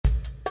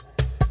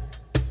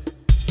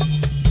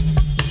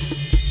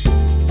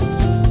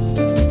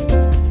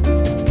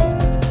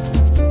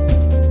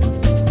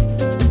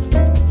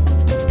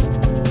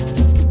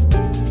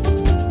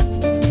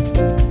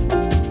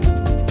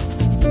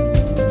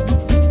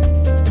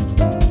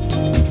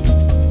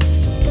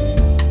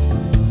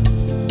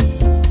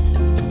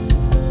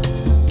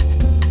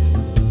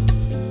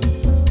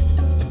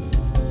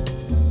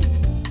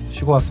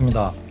가지고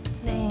왔습니다.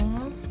 네.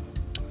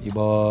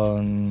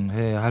 이번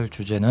회에 할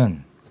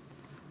주제는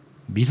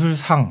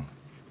미술상에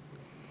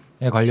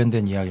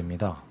관련된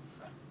이야기입니다.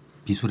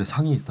 미술에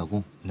상이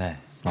있다고? 네.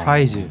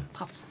 프라이즈.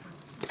 밥상.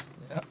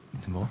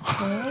 뭐?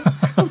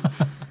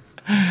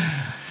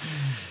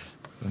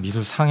 네.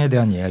 미술상에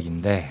대한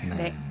이야기인데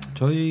네.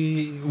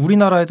 저희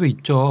우리나라에도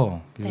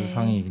있죠. 네.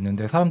 미술상이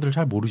있는데 사람들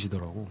잘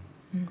모르시더라고.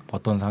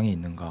 어떤 상이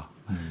있는가.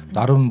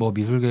 나름 뭐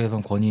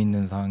미술계에선 권위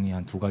있는 상이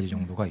한 2가지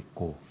정도가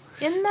있고.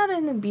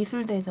 옛날에는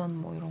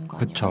미술대전 뭐 이런 거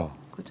아니에요? 그쵸.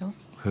 그죠?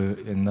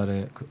 그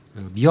옛날에 그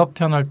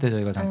미어편 할 때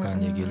저희가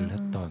잠깐 얘기를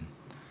했던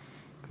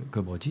그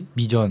뭐지?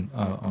 미전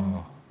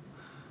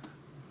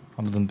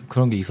아무튼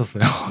그런 게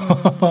있었어요.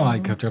 아,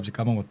 갑자기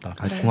까먹었다.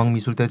 아,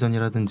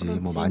 중앙미술대전이라든지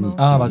뭐 많이 있지.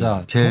 아,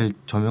 맞아. 제일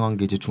저명한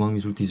게 이제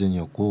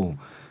중앙미술대전이었고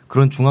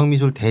그런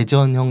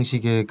중앙미술대전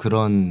형식의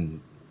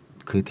그런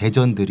그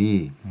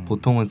대전들이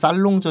보통은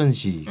살롱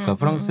전시, 그러니까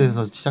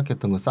프랑스에서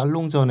시작했던 그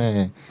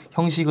살롱전의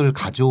형식을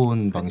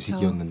가져온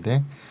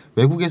방식이었는데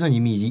외국에선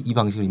이미 이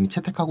방식을 이미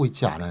채택하고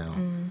있지 않아요.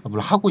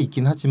 물론 하고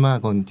있긴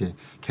하지만 그건 이제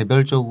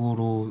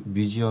개별적으로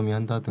뮤지엄이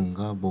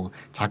한다든가 뭐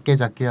작게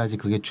해야지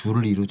그게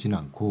주를 이루지는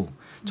않고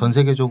전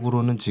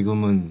세계적으로는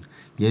지금은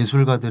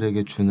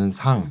예술가들에게 주는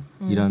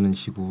상이라는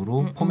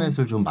식으로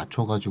포맷을 좀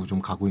맞춰가지고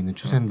좀 가고 있는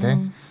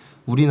추세인데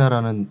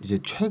우리나라는 이제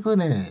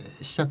최근에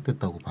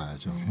시작됐다고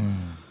봐야죠.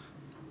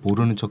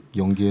 모르는 척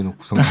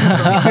연기해놓고서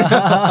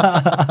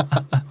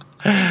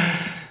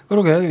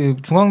그러게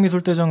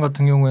중앙미술대전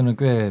같은 경우에는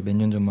꽤 몇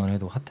년 전만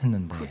해도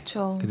핫했는데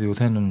그쵸. 근데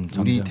요새는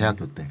우리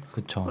대학교 때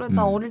그쵸. 그래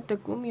나 어릴 때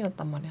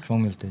꿈이었단 말이야.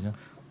 중앙미술대전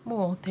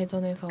뭐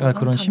대전에서 그러니까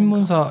그런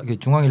신문사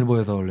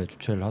중앙일보에서 원래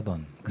주최를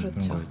하던 그렇죠.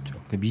 그런 거였죠.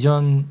 그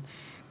미전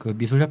그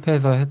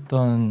미술협회에서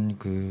했던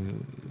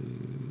그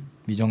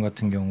미전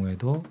같은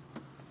경우에도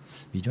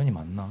미전이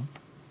맞나?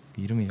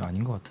 이름이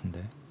아닌 것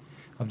같은데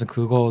아무튼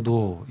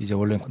그거도 이제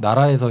원래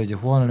나라에서 이제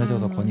후원을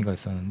해줘서 권위가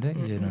있었는데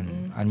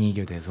이제는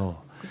아니게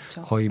돼서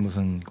그쵸. 거의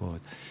무슨 그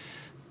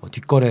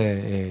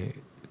뒷거래에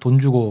돈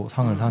주고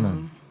상을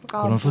사는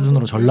그런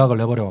수준으로 전락을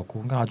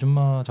해버려갖고 그러니까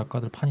아줌마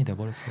작가들 판이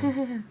돼버렸어요.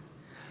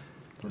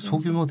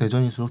 소규모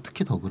대전일수록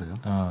특히 더 그래요.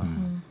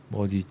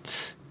 뭐 어디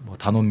뭐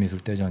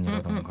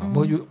단원미술대전이라던가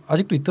뭐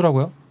아직도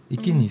있더라고요.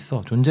 있긴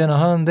있어. 존재는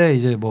하는데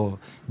이제 뭐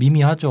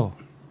미미하죠.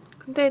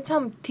 근데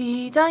참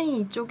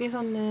디자인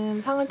이쪽에서는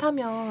상을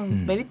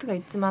타면 메리트가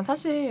있지만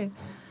사실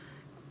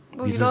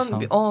뭐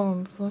미술상?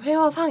 이런 무슨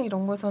회화상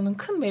이런 거에서는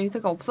큰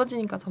메리트가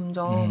없어지니까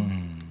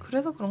점점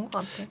그래서 그런 것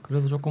같아.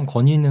 그래서 조금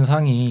권위 있는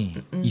상이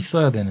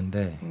있어야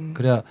되는데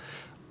그래야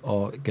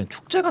그냥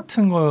축제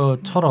같은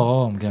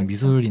것처럼 그냥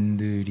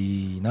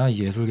미술인들이나 이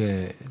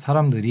예술계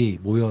사람들이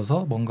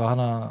모여서 뭔가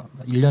하나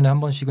 1년에 한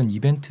번씩은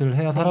이벤트를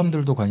해야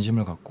사람들도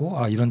관심을 갖고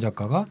아 이런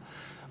작가가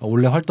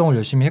원래 활동을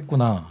열심히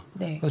했구나.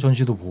 네.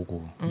 전시도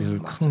보고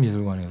큰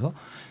미술관에서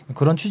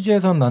그런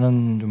취지에선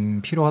나는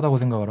좀 필요하다고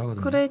생각을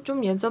하거든요. 그래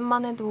좀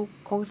예전만 해도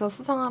거기서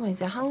수상하면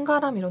이제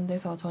한가람 이런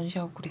데서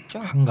전시하고 그랬죠.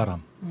 한가람.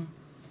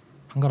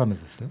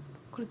 한가람에서 했어요?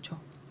 그렇죠.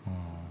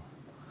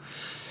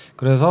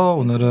 그래서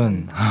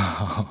오늘은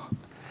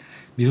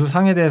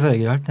미술상에 대해서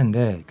얘기를 할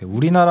텐데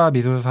우리나라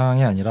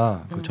미술상이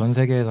아니라 전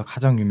세계에서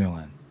가장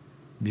유명한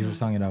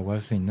미술상이라고 할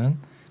수 있는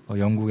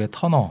영국의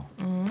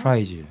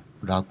터너프라이즈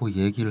라고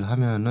얘기를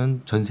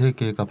하면은 전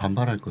세계가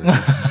반발할 거예요.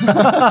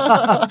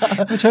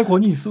 제일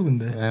권위 있어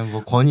근데. 네,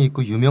 뭐 권위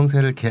있고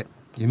유명세를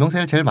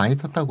제일 많이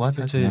탔다고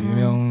하죠. 그치,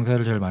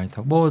 유명세를 제일 많이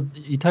타고 뭐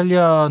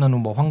이탈리아는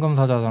뭐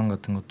황금사자상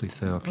같은 것도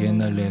있어요.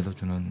 비엔날레에서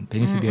주는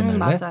베니스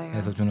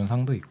비엔날레에서 주는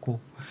상도 있고.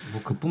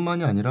 뭐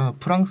그뿐만이 아니라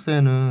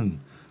프랑스에는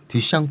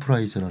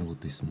뒤샹프라이즈라는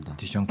것도 있습니다.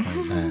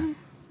 뒤샹프라이즈. 네.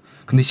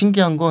 근데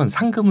신기한 건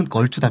상금은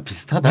얼추 다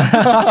비슷하다.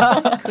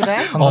 그래?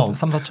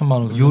 3-4천만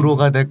원.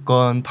 유로가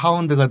됐건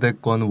파운드가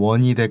됐건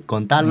원이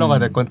됐건 달러가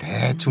됐건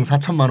대충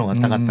 4천만 원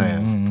왔다 갔다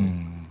해요.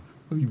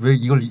 왜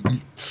이걸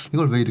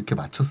왜 이렇게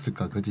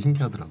맞췄을까? 그게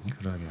신기하더라고.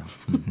 그러게요.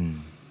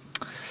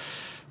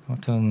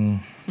 아무튼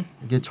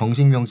이게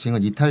정식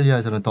명칭은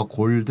이탈리아에서는 더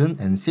골든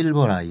앤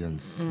실버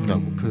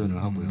라이언스라고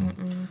표현을 하고요.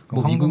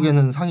 뭐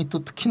미국에는 상이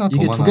또 특히나 더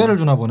이게 많아요. 2개를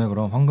주나 보네.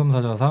 그럼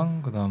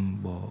황금사자상, 그다음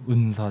뭐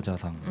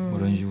은사자상 뭐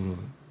이런 식으로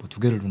뭐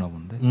 2개를 주나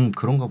본데.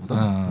 그런가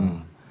보다.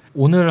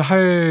 오늘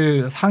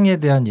할 상에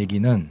대한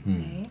얘기는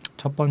네.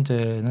 첫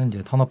번째는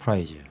이제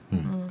터너프라이즈.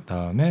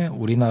 그다음에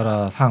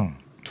우리나라 상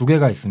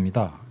 2개가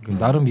있습니다.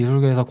 나름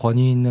미술계에서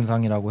권위 있는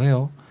상이라고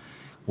해요.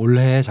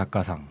 올해의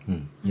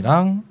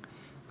작가상이랑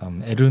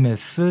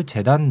에르메스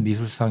재단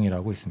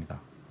미술상이라고 있습니다.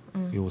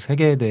 요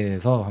 3개에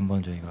대해서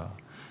한번 저희가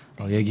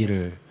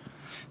얘기를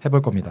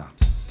해볼 겁니다.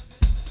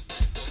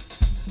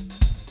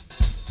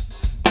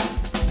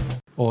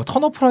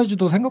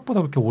 터너프라이즈도 생각보다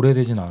그렇게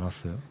오래되지는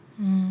않았어요.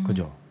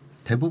 그죠?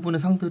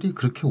 대부분의 상들이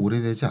그렇게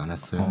오래되지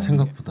않았어요.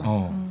 생각보다.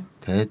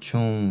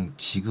 대충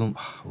지금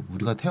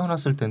우리가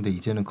태어났을 때인데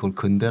이제는 그걸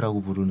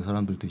근대라고 부르는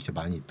사람들도 이제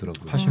많이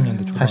있더라고요.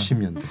 80년대 초반.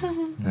 80년대.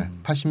 네,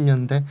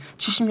 80년대,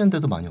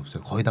 70년대도 많이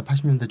없어요. 거의 다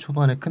 80년대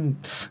초반에 큰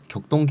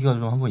격동기가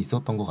좀 한번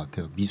있었던 것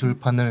같아요.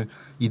 미술판을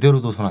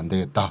이대로 둬선 안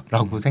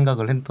되겠다라고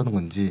생각을 했던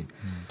건지.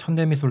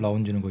 현대미술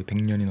나온 지는 거의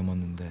 100년이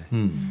넘었는데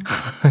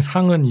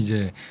상은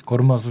이제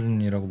걸음마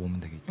수준이라고 보면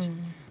되겠지.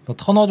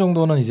 터너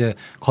정도는 이제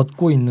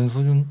걷고 있는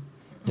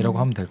수준이라고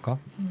하면 될까?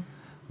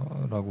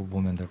 라고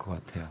보면 될 것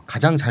같아요.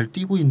 가장 잘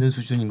뛰고 있는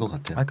수준인 것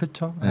같아요. 아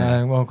그렇죠.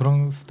 네. 뭐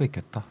그런 수도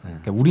있겠다.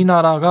 그러니까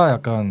우리나라가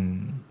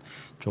약간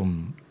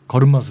좀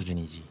걸음마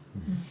수준이지.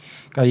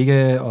 그러니까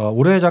이게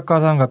올해의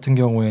작가상 같은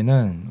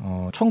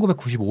경우에는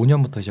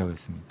 1995년부터 시작을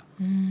했습니다.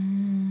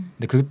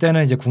 근데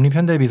그때는 이제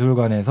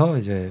국립현대미술관에서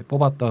이제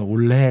뽑았던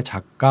올해의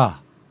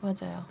작가라는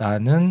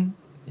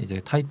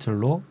이제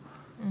타이틀로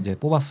이제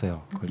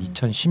뽑았어요. 그걸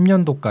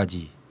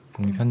 2010년도까지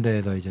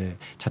국립현대에서 이제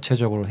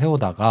자체적으로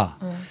해오다가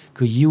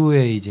그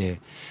이후에 이제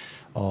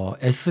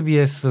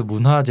SBS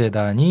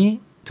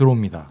문화재단이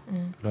들어옵니다.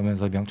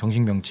 그러면서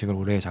정식 명칭을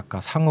올해의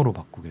작가 상으로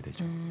바꾸게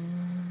되죠.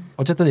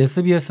 어쨌든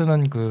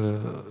SBS는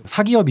그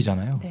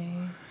사기업이잖아요. 네.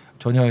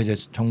 전혀 이제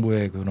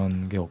정부의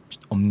그런 게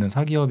없는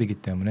사기업이기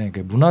때문에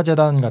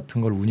문화재단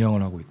같은 걸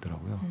운영을 하고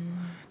있더라고요.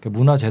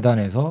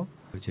 문화재단에서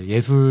이제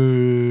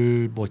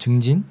예술 뭐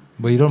증진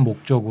뭐 이런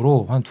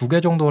목적으로 한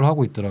 2개 정도를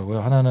하고 있더라고요.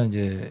 하나는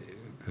이제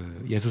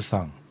그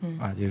예술상,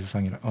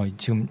 예술상이라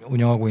지금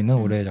운영하고 있는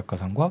올해의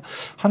작가상과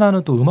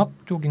하나는 또 음악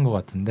쪽인 것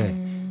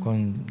같은데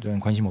그건 저는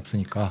관심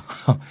없으니까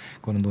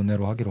그거는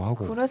논외로 하기로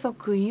하고. 그래서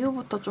그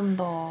이후부터 좀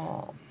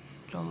더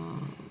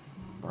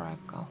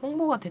뭐랄까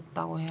홍보가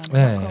됐다고 해야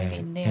되나 그런 게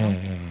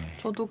있네요.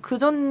 저도 그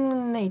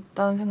전에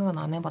있다는 생각은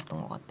안 해봤던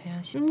것 같아요.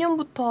 한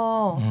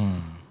 10년부터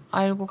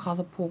알고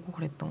가서 보고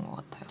그랬던 것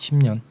같아요.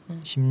 10년?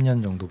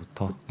 10년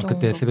정도부터?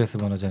 그때 SBS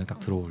문화재단에 딱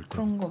들어올 때.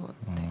 그런 거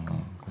같아요.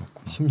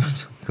 그렇구나. 10년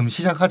전. 그럼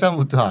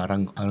시작하자부터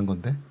아는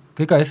건데?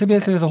 그러니까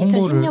SBS에서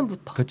홍보를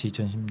 2010년부터. 그렇지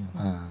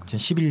 2010년.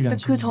 2011년. 근데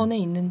그 전에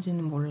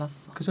있는지는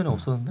몰랐어. 그 전에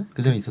없었는데?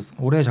 그 전에 있었어?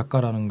 올해의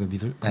작가라는 그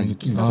미술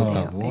있긴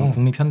있었다고. 네.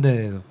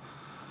 국립현대에서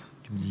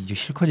좀 이제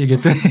실컷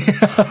얘기했더니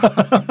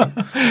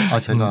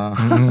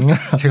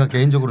제가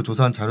개인적으로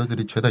조사한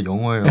자료들이 죄다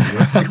영어예요.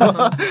 그래가지고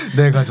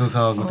내가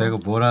조사하고 내가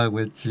뭐라고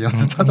했지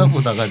하면서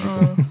찾아보다가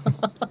지금.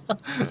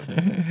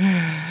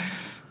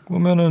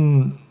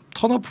 그러면은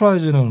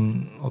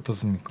터너프라이즈는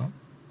어떻습니까?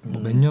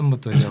 몇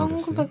년부터 시작됐어요?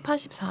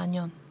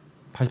 1984년.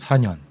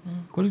 84년.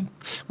 그걸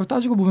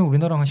따지고 보면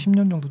우리나라랑 한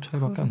 10년 정도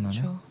차이밖에 안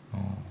나네.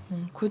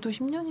 그래도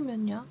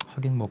 10년이면요.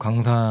 하긴 뭐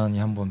강산이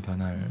한번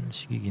변할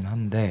시기긴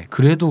한데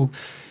그래도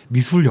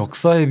미술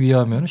역사에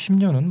비하면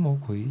 10년은 뭐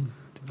거의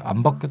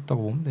안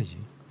바뀌었다고 보면 되지.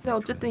 근데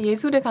어쨌든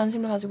예술에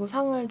관심을 가지고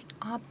상을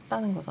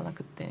했다는 거잖아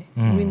그때.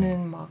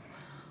 우리는 막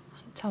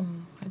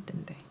한참 할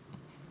텐데.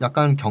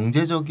 약간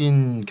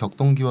경제적인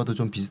격동기와도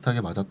좀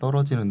비슷하게 맞아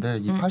떨어지는데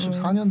이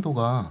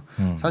 84년도가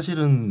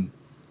사실은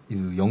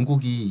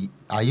영국이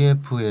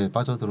IMF에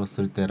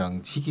빠져들었을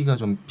때랑 시기가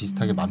좀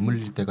비슷하게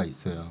맞물릴 때가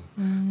있어요.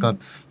 그러니까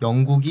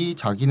영국이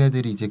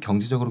자기네들이 이제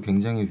경제적으로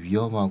굉장히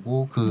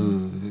위험하고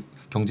그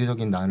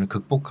경제적인 난을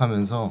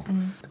극복하면서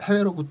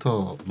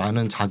해외로부터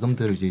많은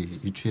자금들을 이제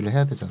유치를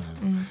해야 되잖아요.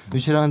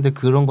 유치를 하는데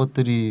그런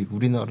것들이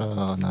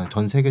우리나라나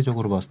전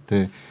세계적으로 봤을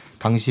때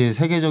당시에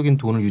세계적인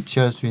돈을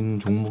유치할 수 있는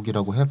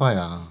종목이라고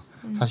해봐야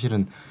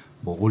사실은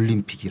뭐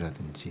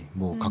올림픽이라든지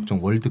뭐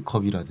각종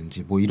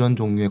월드컵이라든지 뭐 이런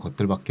종류의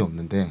것들밖에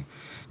없는데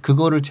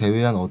그거를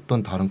제외한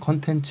어떤 다른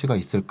컨텐츠가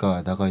있을까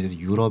하다가 이제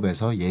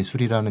유럽에서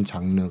예술이라는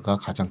장르가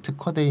가장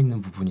특화되어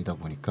있는 부분이다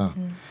보니까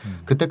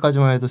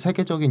그때까지만 해도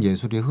세계적인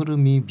예술의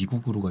흐름이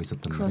미국으로 가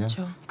있었단 말이야.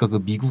 그렇죠. 그러니까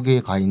그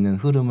미국에 가 있는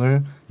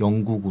흐름을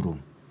영국으로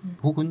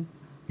혹은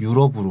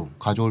유럽으로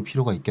가져올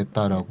필요가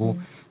있겠다라고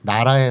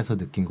나라에서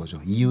느낀 거죠.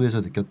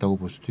 EU에서 느꼈다고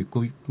볼 수도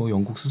있고 뭐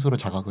영국 스스로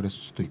자각을 했을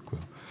수도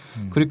있고요.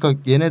 그러니까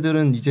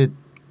얘네들은 이제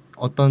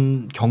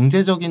어떤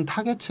경제적인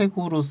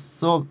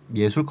타겟책으로서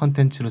예술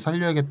컨텐츠를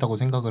살려야겠다고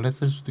생각을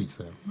했을 수도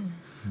있어요.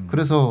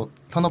 그래서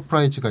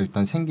터너프라이즈가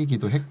일단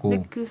생기기도 했고.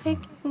 근데 그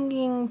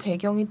생긴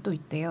배경이 또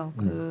있대요.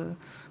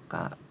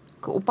 그러니까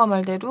그 오빠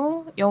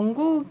말대로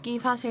영국이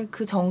사실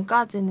그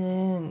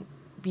전까지는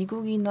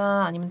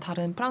미국이나 아니면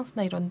다른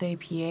프랑스나 이런 데에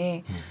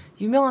비해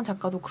유명한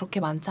작가도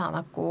그렇게 많지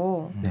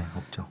않았고 네,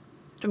 없죠.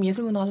 좀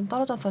예술 문화가 좀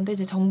떨어졌었는데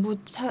이제 정부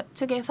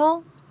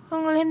측에서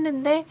흥을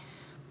했는데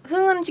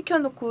흥은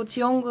시켜놓고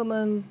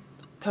지원금은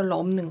별로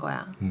없는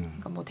거야.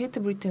 그러니까 뭐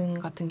테이트 브리튼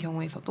같은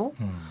경우에서도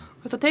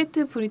그래서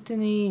테이트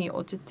브리튼이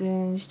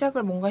어쨌든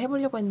시작을 뭔가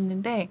해보려고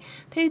했는데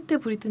테이트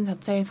브리튼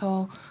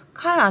자체에서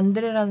칼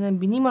안드레라는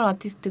미니멀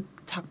아티스트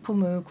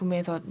작품을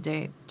구매해서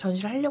이제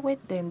전시를 하려고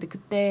했대. 근데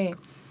그때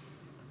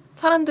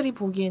사람들이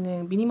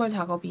보기에는 미니멀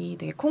작업이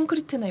되게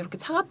콘크리트나 이렇게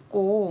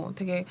차갑고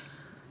되게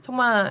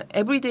정말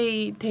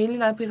에브리데이 데일리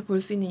라이프에서 볼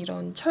수 있는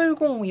이런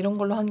철공 이런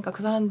걸로 하니까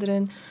그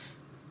사람들은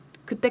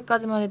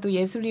그때까지만 해도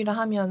예술이라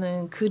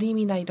하면은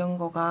그림이나 이런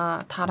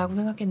거가 다라고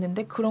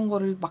생각했는데 그런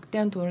거를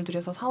막대한 돈을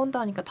들여서 사온다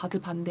하니까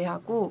다들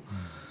반대하고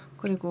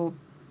그리고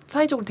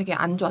사회적으로 되게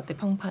안 좋았대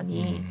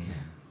평판이.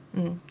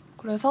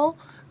 그래서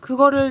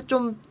그거를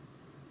좀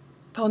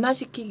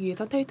변화시키기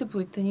위해서 테이트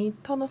브리튼이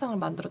터너상을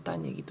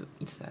만들었다는 얘기도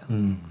있어요.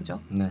 그죠?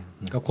 네.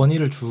 그러니까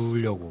권위를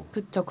주려고.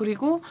 그렇죠.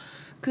 그리고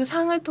그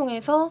상을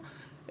통해서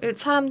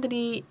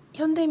사람들이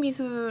현대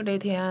미술에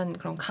대한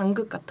그런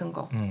간극 같은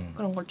거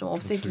그런 걸 좀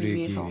없애기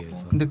위해서.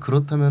 근데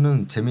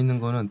그렇다면은 재밌는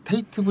거는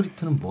테이트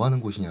브리튼은 뭐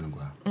하는 곳이냐는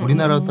거야.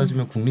 우리나라로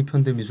따지면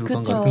국립현대미술관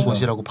그쵸. 같은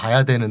곳이라고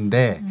봐야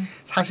되는데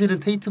사실은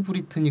테이트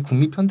브리튼이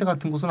국립현대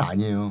같은 곳은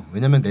아니에요.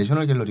 왜냐면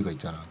내셔널 갤러리가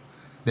있잖아.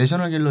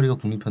 내셔널 갤러리가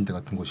국립현대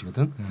같은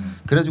곳이거든.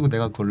 그래가지고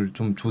내가 그걸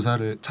좀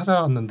조사를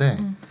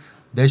찾아왔는데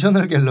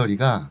내셔널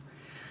갤러리가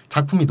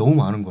작품이 너무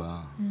많은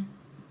거야.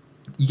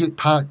 이게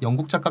다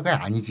영국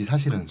작가가 아니지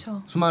사실은.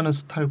 그쵸. 수많은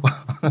수탈과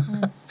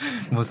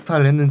뭐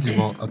수탈을 했는지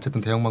뭐 어쨌든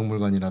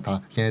대형박물관이라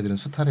다 걔네들은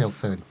수탈의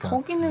역사니까.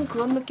 거기는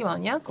그런 느낌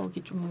아니야?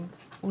 거기 좀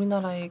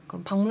우리나라의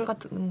그런 박물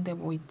같은데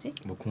뭐 있지?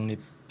 뭐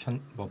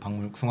뭐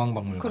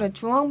중앙박물관. 그래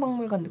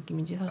중앙박물관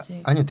느낌이지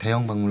사실. 아니요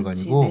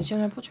대형박물관이고. 그치,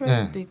 내셔널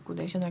포트레이트도 있고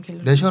내셔널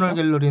갤러리. 내셔널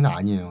갤러리는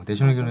아니에요.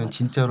 내셔널 갤러리는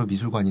진짜로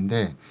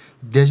미술관인데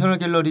내셔널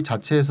갤러리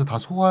자체에서 다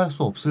소화할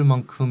수 없을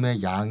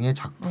만큼의 양의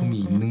작품이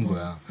있는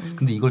거야.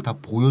 근데 이걸 다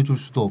보여줄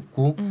수도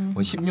없고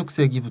뭐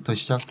 16세기부터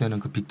시작되는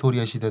그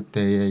빅토리아 시대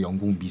때의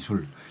영국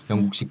미술,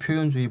 영국식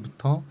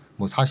표현주의부터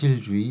뭐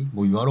사실주의,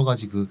 뭐 여러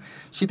가지 그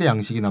시대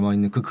양식이 남아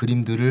있는 그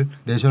그림들을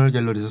내셔널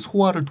갤러리에서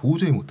소화를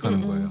도저히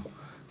못하는 거예요.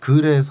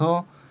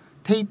 그래서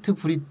테이트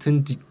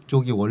브리튼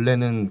쪽이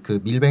원래는 그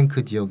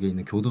밀뱅크 지역에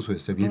있는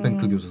교도소였어요.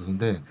 밀뱅크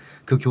교도소인데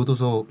그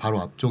교도소 바로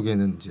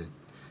앞쪽에는 이제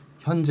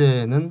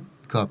현재는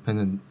그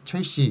앞에는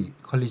첼시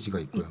컬리지가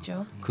있고요.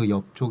 있죠. 그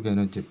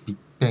옆쪽에는 이제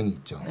빅뱅이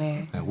있죠.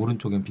 네. 네,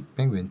 오른쪽엔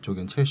빅뱅,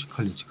 왼쪽엔 첼시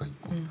컬리지가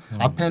있고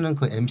앞에는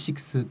그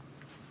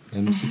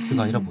M6가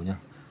아니라 뭐냐?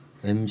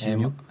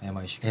 M16?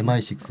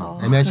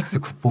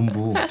 MI6 그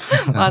본부.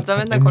 맞아,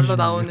 맨날 걸로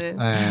나오는.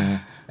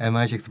 네,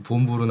 MI6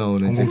 본부로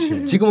나오는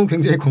 007. 지금은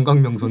굉장히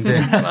관광 명소인데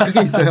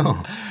그게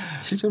있어요.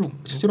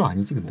 실제로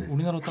아니지 근데.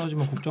 우리나라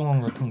따지면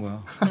국정원 같은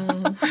거야.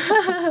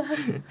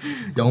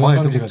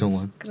 영화에서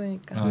국정원.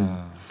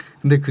 그러니까.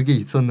 근데 그게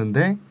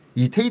있었는데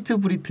이 테이트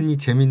브리튼이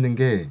재밌는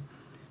게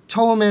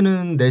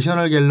처음에는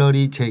내셔널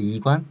갤러리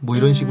제2관 뭐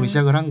이런 식으로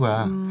시작을 한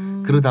거야.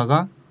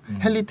 그러다가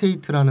헨리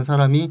테이트라는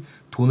사람이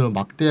돈을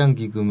막대한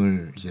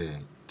기금을 이제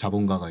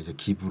자본가가 이제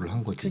기부를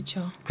한 거지.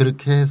 그쵸.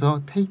 그렇게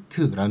해서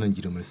테이트라는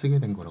이름을 쓰게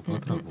된 거라고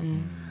하더라고.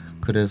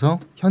 그래서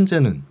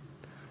현재는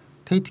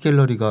테이트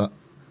갤러리가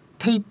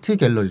테이트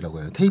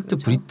갤러리라고 해요. 테이트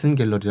그렇죠. 브리튼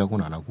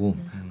갤러리라고는 안 하고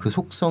그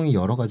속성이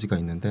여러 가지가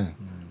있는데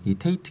이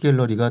테이트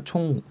갤러리가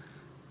총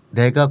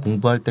내가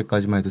공부할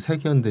때까지만 해도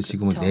 3개였는데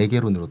지금은 그쵸.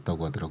 4개로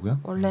늘었다고 하더라고요.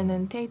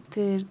 원래는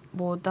테이트,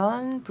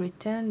 모던,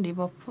 브리튼,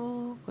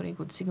 리버풀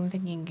그리고 지금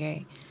생긴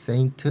게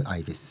세인트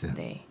아이비스.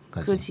 네,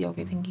 그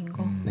지역에 생긴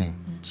거. 네,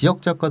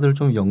 지역 작가들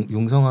좀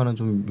융성하는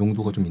좀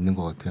용도가 좀 있는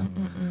것 같아요.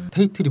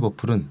 테이트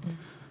리버풀은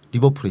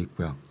리버풀에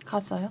있고요.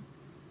 갔어요?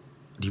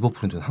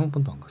 리버풀은 전 한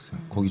번도 안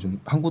갔어요. 거기 좀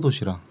항구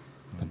도시라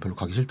난 별로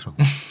가기 싫더라고.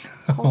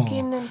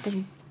 거기는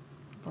되게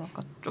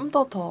뭐랄까 좀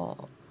더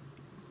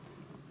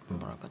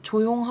뭐랄까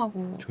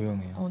조용하고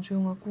조용해요.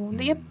 조용하고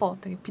근데 예뻐.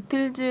 되게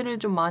비틀즈를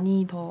좀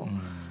많이 더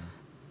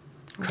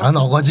그런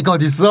어거지가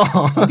어딨어?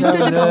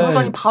 비틀즈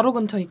박물관이 바로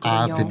근처에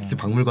있거든요. 비틀즈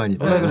박물관이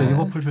있다. 원래 그래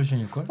리버풀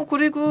출신일걸?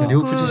 그리고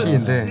리버풀 그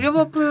출신인데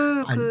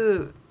리버풀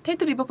그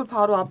테이트 리버풀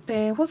바로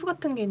앞에 호수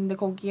같은 게 있는데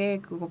거기에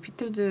그거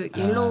비틀즈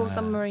옐로우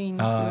썸머린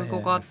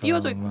그거가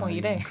띄워져 있고 막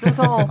이래.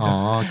 그래서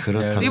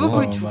그렇다고.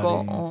 리버풀이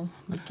죽어.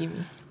 느낌이.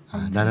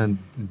 나는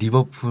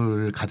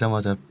리버풀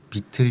가자마자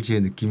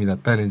비틀즈의 느낌이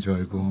났다는 줄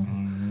알고.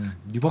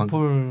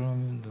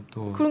 리버풀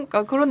또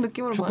그러니까 그런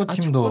느낌으로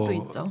축구팀도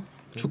있죠.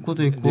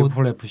 축구도 있고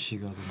리버풀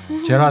FC가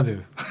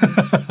제라드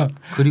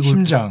그리고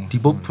심장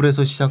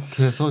리버풀에서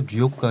시작해서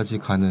뉴욕까지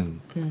가는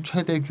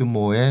최대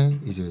규모의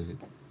이제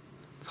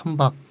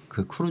선박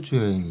그 크루즈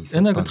여행이 있었던.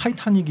 옛날 그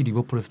타이타닉이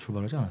리버풀에서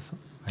출발하지 않았어?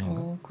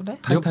 아닌가? 그래?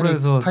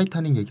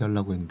 타이타닉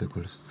얘기하려고 했는데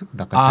그걸 쓱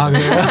낚아채.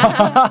 그래?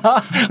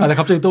 나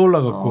갑자기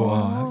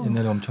떠올라갖고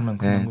옛날에 엄청난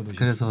그 네,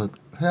 그래서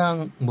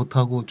회항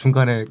못하고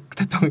중간에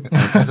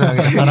태평양에서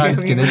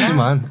가라앉긴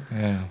했지만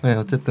네,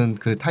 어쨌든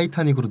그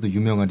타이타닉으로도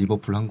유명한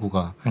리버풀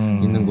항구가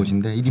있는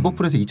곳인데 이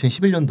리버풀에서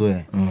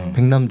 2011년도에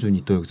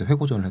백남준이 또 여기서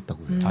회고전을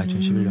했다고 해요.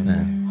 2011년에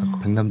네,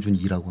 백남준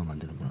 2라고 하면 안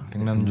되는구나.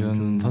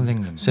 백남준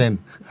선생님 쌤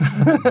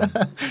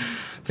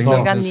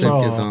백남준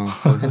쌤께서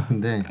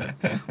했는데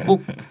뭐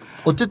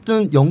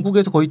어쨌든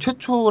영국에서 거의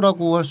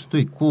최초라고 할 수도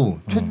있고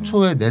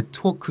최초의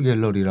네트워크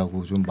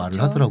갤러리라고 좀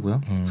말을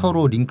하더라고요.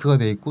 서로 링크가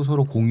돼 있고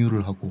서로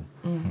공유를 하고.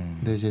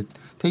 근데 이제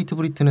테이트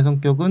브리튼의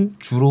성격은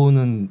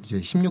주로는 이제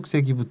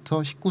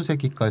 16세기부터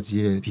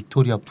 19세기까지의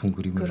빅토리아풍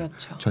그림을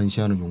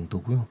전시하는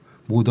용도고요.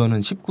 모던은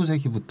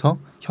 19세기부터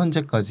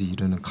현재까지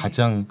이르는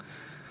가장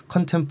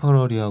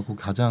컨템퍼러리하고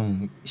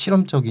가장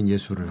실험적인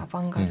예술을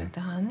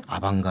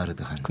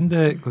아방가르드한.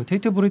 근데 그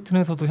테이트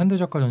브리튼에서도 현대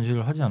작가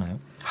전시를 하지 않아요?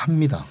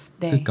 합니다.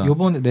 네. 그러니까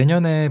이번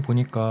내년에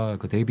보니까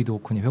그 데이비드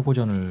호큰이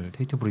회고전을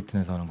테이트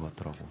브리튼에서 하는 것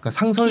같더라고. 그러니까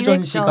상설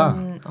전시가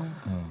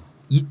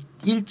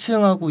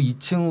 1층하고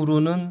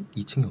 2층으로는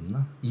 2층이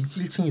없나?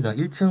 1층이다.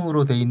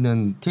 1층으로 돼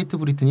있는 테이트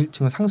브리튼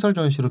 1층은 상설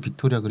전시로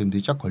빅토리아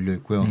그림들이 쫙 걸려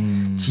있고요.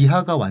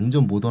 지하가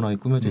완전 모던하게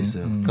꾸며져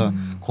있어요. 그러니까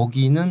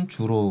거기는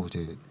주로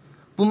이제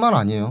뿐만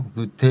아니에요.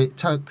 그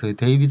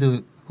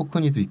데이비드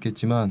호크니도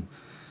있겠지만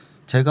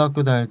제가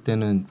학교 다닐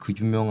때는 그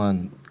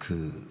유명한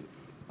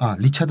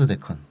리차드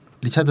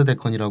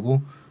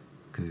데컨이라고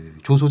그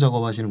조소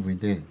작업하시는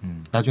분인데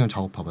나중에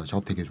작업 봐봐요.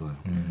 작업 되게 좋아요.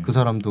 그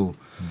사람도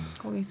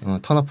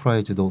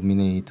터너프라이즈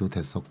노미네이트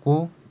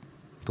됐었고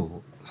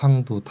또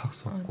상도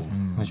탔었고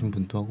하신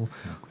분도 하고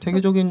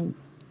세계적인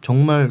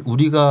정말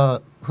우리가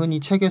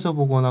흔히 책에서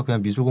보거나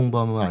그냥 미술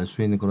공부하면 알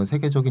수 있는 그런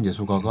세계적인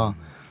예술가가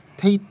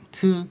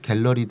테이트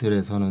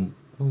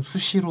갤러리들에서는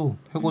수시로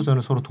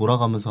회고전을 서로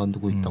돌아가면서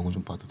하고 있다고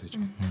좀 봐도 되죠.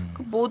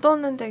 그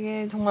모던은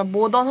되게 정말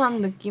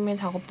모던한 느낌의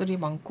작업들이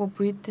많고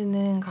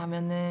브리튼은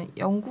가면은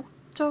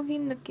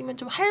영국적인 느낌의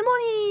좀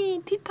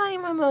할머니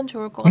티타임 하면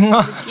좋을 것 같은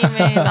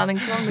느낌의 나는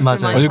그런 느낌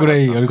많이 받았어.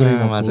 얼그레이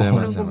맞아요.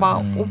 그리고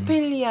막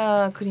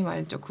오펠리아 그림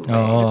알죠?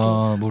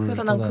 그거 이렇게.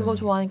 그래서 난 그거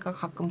좋아하니까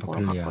가끔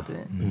보러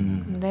갔거든.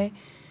 근데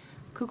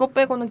그거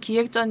빼고는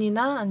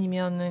기획전이나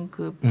아니면은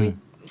그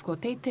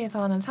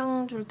테이트에서 하는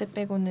상 줄 때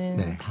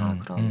빼고는 다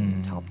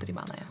그런 작업들이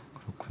많아요.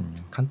 그렇군요.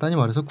 간단히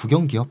말해서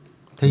국영 기업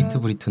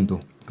테이트 브리튼도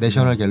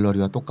내셔널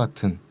갤러리와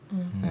똑같은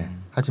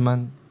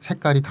하지만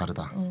색깔이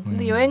다르다.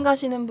 근데 여행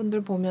가시는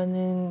분들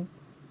보면은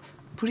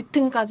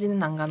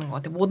브리튼까지는 안 가는 것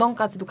같아요.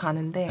 모던까지도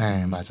가는데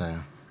네,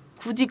 맞아요.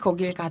 굳이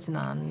거길 가지는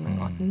않는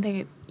것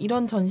같은데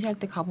이런 전시할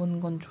때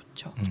가보는 건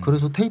좋죠.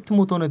 그래서 테이트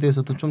모던에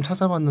대해서도 좀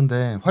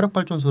찾아봤는데 화력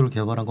발전소를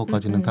개발한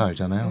것까지는 다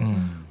알잖아요.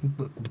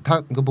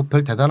 뭐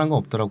별 대단한 건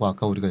없더라고.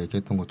 아까 우리가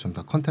얘기했던 것처럼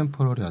다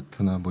컨템포러리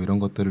아트나 뭐 이런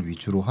것들을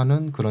위주로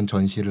하는 그런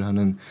전시를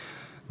하는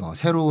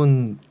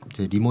새로운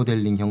이제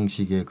리모델링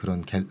형식의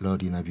그런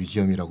갤러리나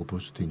뮤지엄이라고 볼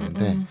수도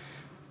있는데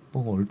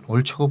뭐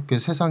얼척 없게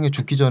세상에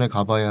죽기 전에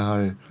가봐야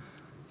할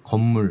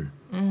건물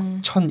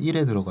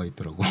 1001에 들어가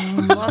있더라고.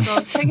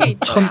 맞아. 책에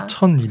있더라.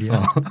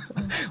 1001이야.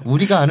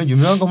 우리가 아는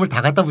유명한 건물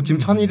다 갖다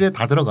붙이면 1001에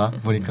다 들어가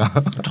보니까.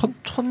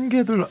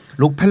 1000개들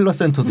록펠러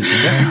센터도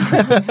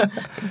있던데.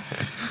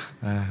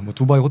 뭐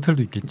두바이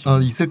호텔도 있겠지.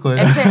 있을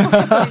거예요.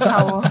 에펠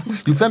타워.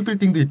 63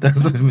 빌딩도 있다는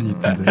소문이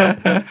있던데.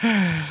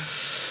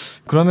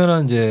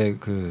 그러면은 이제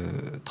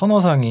그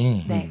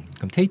터너상이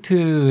그럼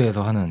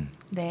테이트에서 하는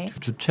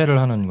주최를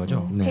하는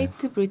거죠.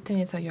 테이트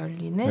브리튼에서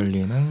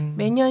열리는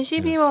매년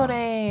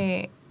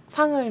 12월에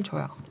상을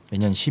줘요.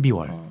 매년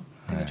 12월.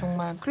 되게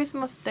정말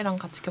크리스마스 때랑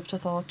같이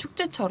겹쳐서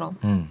축제처럼.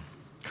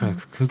 그래,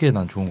 그게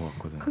난 좋은 것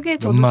같거든. 그게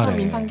저도 참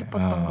인상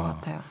깊었던 것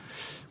같아요.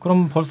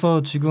 그럼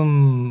벌써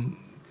지금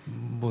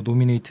뭐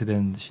노미네이트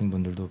되신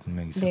분들도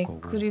분명히 있을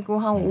거고. 그리고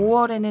한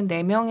 5월에는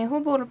 4명의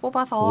후보를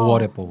뽑아서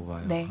 5월에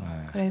뽑아요.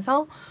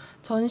 그래서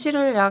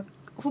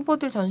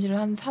후보들 전시를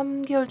한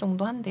 3개월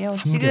정도 한대요.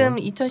 3개월? 지금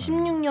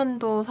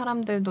 2016년도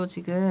사람들도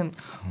지금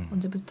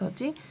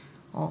언제부터지?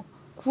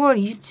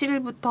 9월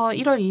 27일부터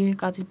 1월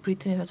 2일까지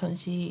브리튼에서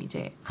전시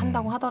이제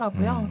한다고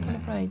하더라고요.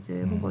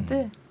 터너프라이즈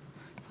후보들.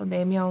 그래서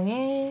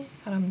 4명의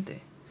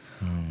사람들.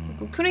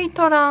 그리고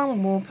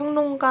큐레이터랑 뭐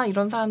평론가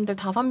이런 사람들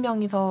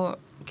 5명이서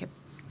이렇게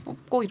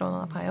뽑고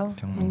이러나 봐요.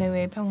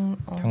 국내외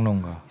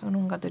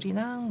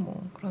평론가들이랑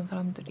뭐 그런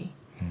사람들이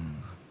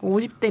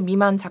 50대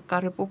미만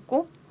작가를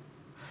뽑고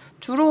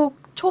주로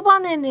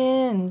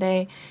초반에는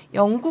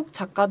영국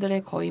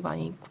작가들의 거의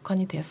많이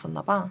국한이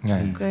되었었나 봐.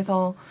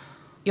 그래서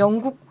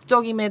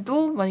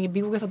영국적임에도 만약에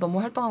미국에서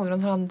너무 활동하고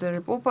이런 사람들을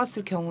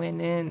뽑았을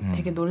경우에는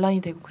되게 논란이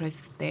되고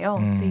그랬을 때요.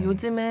 근데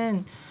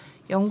요즘은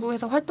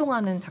영국에서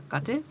활동하는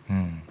작가들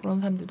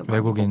그런 사람들도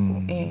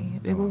외국인,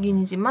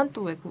 외국인이지만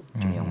또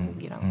좀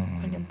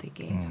영국이랑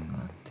관련되게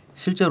작가들.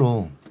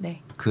 실제로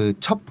그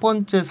첫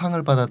번째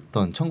상을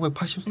받았던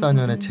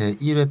 1984년에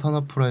제1회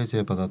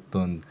터너프라이즈에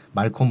받았던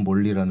말콤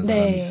몰리라는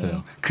사람이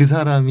있어요. 그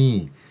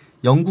사람이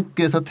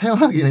영국에서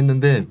태어나긴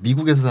했는데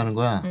미국에서 사는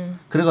거야.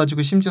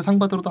 그래가지고 심지어 상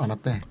받으러도 안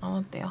왔대. 안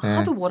왔대요.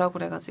 하도 뭐라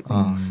그래가지고.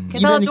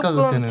 이러니까 게다가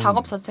조금 그때는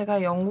작업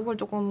자체가 영국을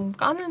조금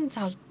까는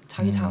자기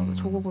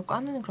조국을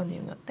까는 그런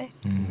내용이었대.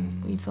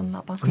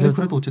 있었나 봐. 근데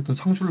그래도 어쨌든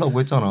상 주려고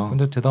했잖아.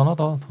 근데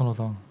대단하다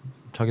터너상.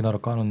 자기 나라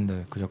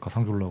까는데 그 작가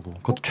상 주려고.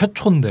 그것도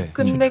최초인데.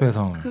 근데 최초의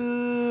상을.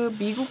 그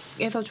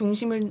미국에서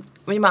중심을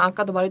왜냐면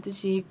아까도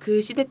말했듯이 그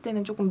시대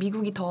때는 조금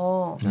미국이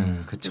더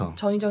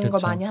전위적인 걸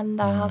많이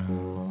한다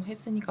하고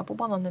했으니까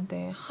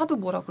뽑아놨는데 하도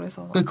뭐라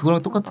그래서.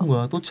 그거랑 똑같은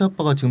거야. 또치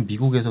아빠가 지금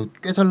미국에서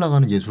꽤 잘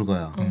나가는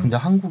예술가야. 근데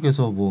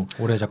한국에서 뭐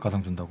올해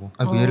작가상 준다고?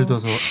 뭐 예를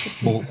들어서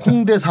뭐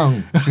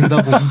홍대상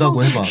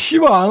준다고 해봐.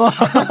 씨발 안 와.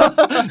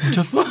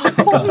 미쳤어?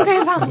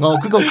 홍대상.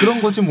 그러니까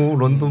그런 거지 뭐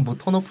런던 뭐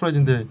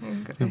터너프라이즈인데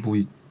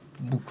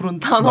뭐 그런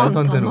말도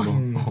안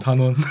되는 거.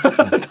 단원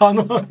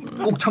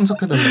꼭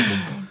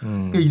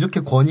참석해달라고.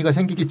 이렇게 권위가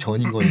생기기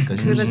전인 거니까.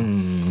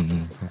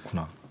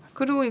 그렇구나.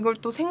 그리고 이걸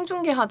또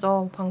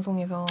생중계하죠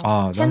방송에서.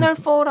 채널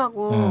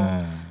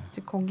 4라고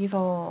이제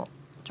거기서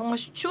정말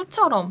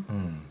쇼처럼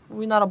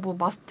우리나라 뭐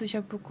마스터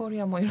셰프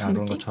코리아 뭐 이런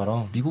그런 느낌?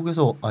 것처럼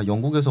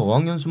영국에서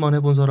어학연수만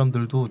해본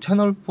사람들도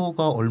채널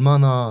 4가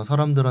얼마나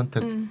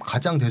사람들한테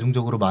가장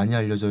대중적으로 많이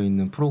알려져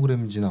있는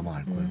프로그램인지는 아마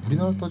알 거예요.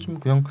 우리나라 따지면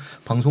그냥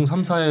방송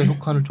 3사에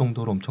속하는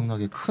정도로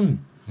엄청나게 큰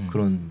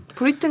그런.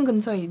 브리튼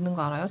근처에 있는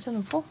거 알아요?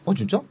 채널 4?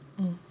 진짜?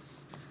 응.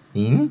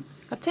 잉?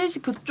 그러니까 첼시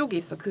그쪽에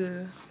있어.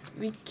 그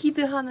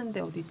위키드 하는데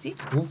어디지?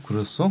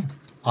 그랬어?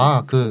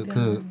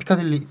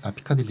 피카딜리래.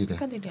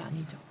 피카딜리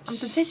아니죠.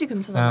 아무튼 첼시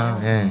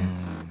근처잖아요. 예.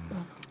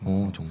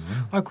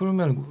 정말.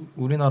 그러면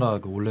우리나라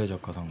그 올해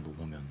작가상도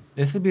보면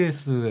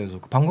SBS에서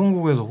그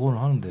방송국에서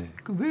후원을 하는데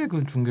왜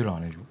그 중계를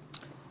안 해줘?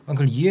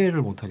 그걸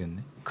이해를 못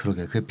하겠네.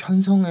 그러게 그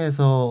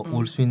편성에서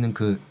올 수 있는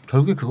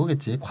결국에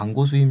그거겠지.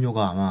 광고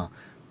수입료가 아마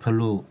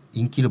별로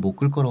인기를 못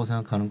끌 거라고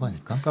생각하는 거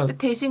아닐까? 근데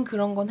대신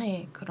그런 건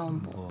해.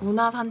 그런 뭐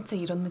문화 산책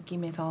이런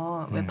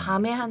느낌에서 왜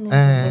밤에 하는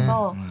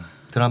데서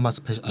드라마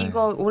스페셜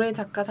이거 올해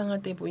작가상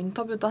할 때 뭐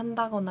인터뷰도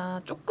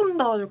한다거나 조금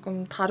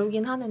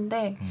다루긴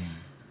하는데.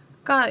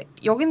 그러니까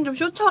여기는 좀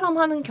쇼처럼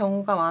하는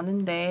경우가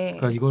많은데.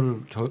 그러니까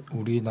이거를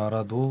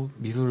우리나라도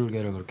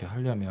미술계를 그렇게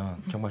하려면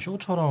정말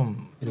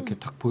쇼처럼 이렇게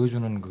딱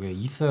보여주는 그게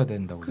있어야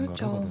된다고 그렇죠.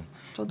 생각하거든.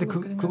 저도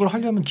근데 그걸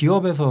하려면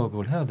기업에서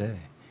그걸 해야 돼.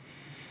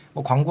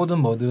 뭐 광고든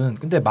뭐든.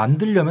 근데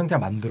만들려면 그냥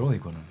만들어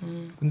이거는.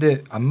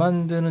 근데 안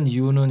만드는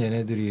이유는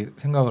얘네들이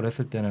생각을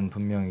했을 때는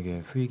분명히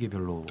이게 수익이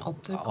별로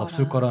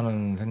없을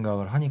거라는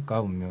생각을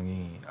하니까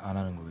분명히 안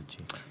하는 거겠지.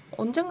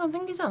 언젠간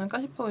생기지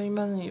않을까 싶어.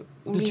 왜냐면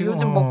우리 지금,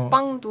 요즘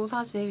먹방도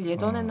사실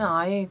예전에는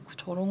아예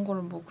저런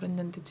거를 뭐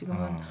그랬는데 지금은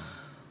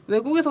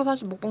외국에서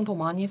사실 먹방 더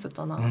많이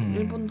했었잖아.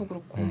 일본도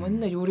그렇고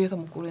맨날 요리해서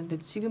먹고 그랬는데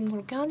지금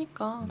그렇게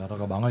하니까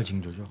나라가 망할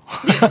징조죠.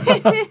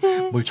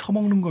 뭘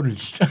처먹는 거를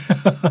진짜.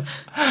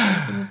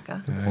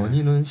 그러니까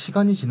권위는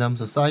시간이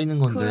지나면서 쌓이는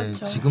건데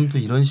그렇죠. 지금도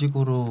이런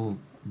식으로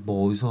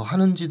뭐 어디서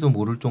하는지도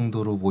모를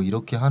정도로 뭐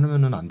이렇게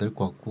하면은 안 될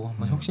것 같고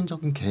아마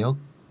혁신적인 개혁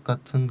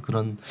같은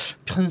그런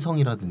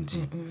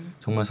편성이라든지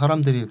정말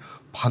사람들이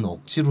반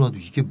억지로라도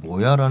이게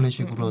뭐야라는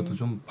식으로라도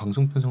좀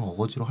방송 편성을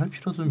어거지로 할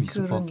필요도 좀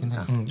있을 것 같긴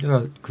해요.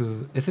 그러니까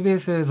그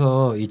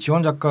SBS에서 이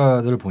지원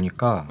작가들을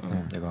보니까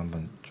내가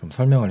한번 좀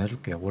설명을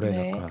해줄게요.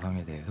 올해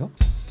작가상에 대해서.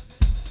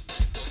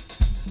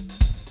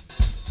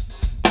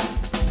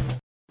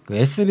 그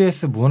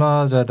SBS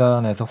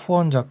문화재단에서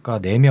후원 작가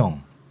 4명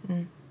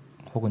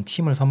혹은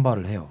팀을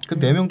선발을 해요. 그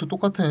 4명도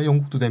똑같아요.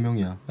 영국도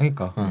 4명이야.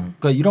 그러니까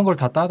이런 걸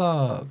다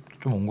따다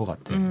좀 온 것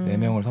같아.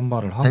 4명을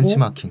선발을 하고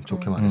벤치마킹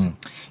좋게 말해서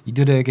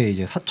이들에게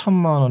이제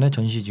 4천만 원의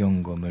전시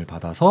지원금을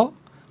받아서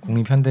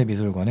국립현대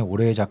미술관의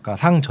올해의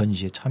작가상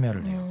전시에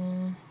참여를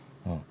해요.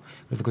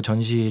 그래서 그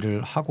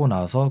전시를 하고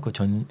나서 그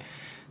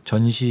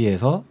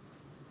전시에서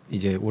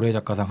이제 올해의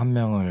작가상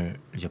 1명을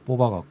이제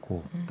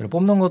뽑아갖고 그래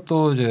뽑는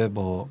것도 이제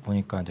뭐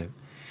보니까 이제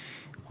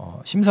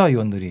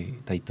심사위원들이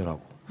다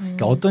있더라고.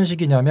 그러니까 어떤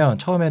식이냐면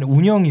처음에는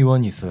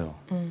운영위원이 있어요.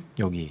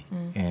 여기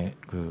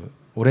그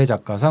올해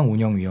작가상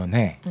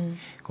운영위원회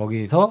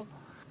거기서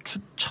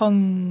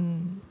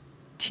추천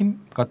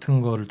팀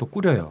같은 거를 또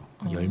꾸려요.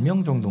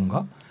 10명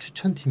정도인가?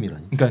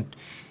 추천팀이라니. 그러니까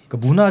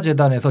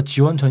문화재단에서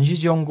전시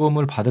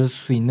지원금을 받을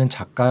수 있는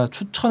작가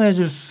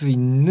추천해줄 수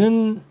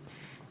있는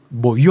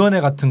뭐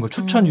위원회 같은 거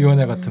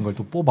추천위원회 같은 걸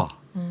또 뽑아.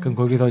 그럼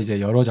거기서 이제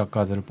여러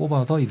작가들을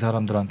뽑아서 이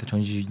사람들한테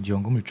전시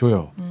지원금을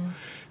줘요.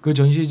 그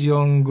전시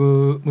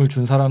지원금을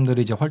준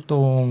사람들이 이제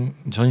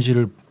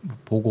전시를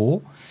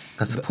보고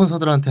그러니까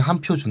스폰서들한테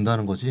한 표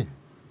준다는 거지.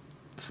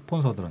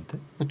 스폰서들한테?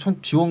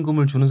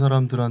 지원금을 주는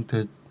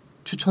사람들한테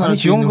추천할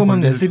수 있는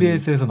지원금은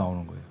SBS에서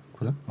나오는 거예요.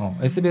 그래?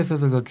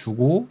 SBS에서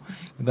주고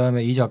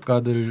그다음에 이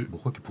작가들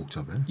뭐가 이렇게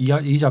복잡해?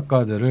 이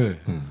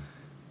작가들을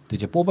또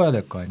이제 뽑아야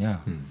될 거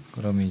아니야.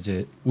 그러면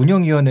이제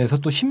운영위원회에서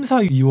또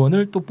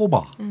심사위원을 또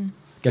뽑아.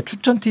 그러니까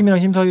추천팀이랑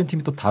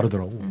심사위원팀이 또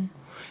다르더라고.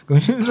 그럼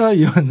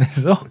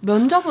심사위원회에서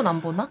면접은 안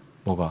보나?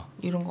 뭐가?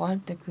 이런 거 할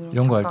때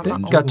이런 거 할 때?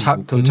 그러니까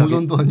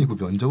공모전도 아니고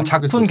면접.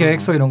 작품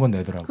계획서 이런 건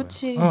내더라고요.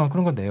 그치.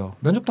 그런 건 내요.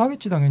 면접도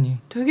하겠지 당연히.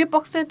 되게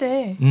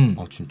빡세대.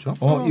 아 진짜?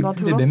 나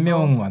근데 몇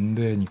명 안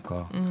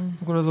되니까.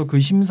 그래서 그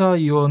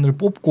심사위원을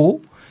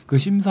뽑고 그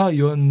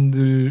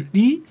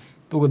심사위원들이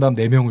또 그다음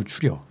 4명을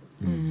추려.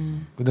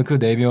 근데 그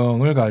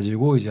 4명을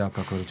가지고 이제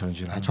아까 그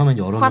전시를 처음엔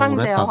여러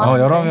명으로 했다가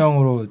여러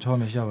명으로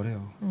처음에 시작을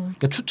해요.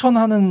 그러니까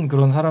추천하는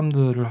그런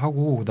사람들을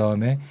하고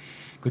그다음에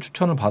그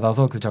추천을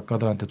받아서 그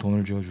작가들한테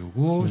돈을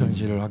쥐어주고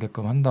전시를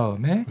하게끔 한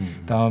다음에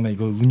다음에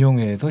이거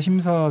운영회에서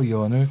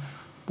심사위원을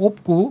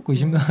뽑고 그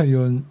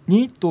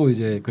심사위원이 또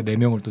이제 그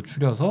 4명을 또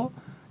추려서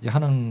이제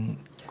하는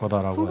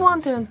거다라고.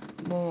 후보한테는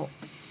뭐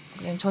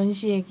그냥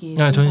전시 얘기.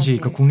 전시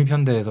그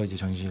국립현대에서 이제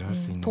전시를 할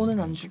수 있는. 돈은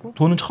안 주고?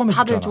 돈은 처음에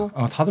다들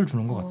줬잖아. 줘. 다들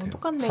주는 것 같아요.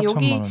 똑같네.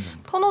 여기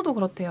터너도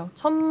그렇대요.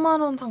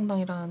 1,000만 원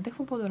상당이라는데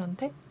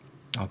후보들한테.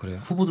 아 그래요?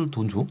 후보들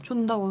돈 줘?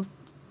 준다고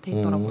돼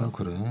있더라고요.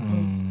 그래.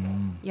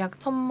 약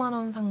 1,000만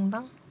원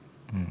상당.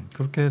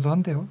 그렇게 해서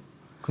한대요.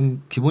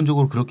 그럼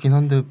기본적으로 그렇긴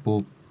한데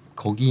뭐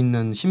거기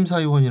있는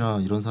심사위원이나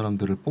이런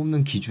사람들을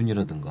뽑는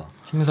기준이라든가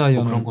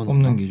심사위원을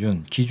뽑는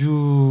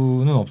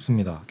기준은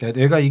없습니다. 그러니까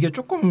내가 이게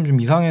조금 좀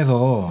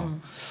이상해서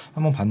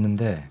한번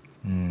봤는데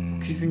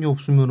기준이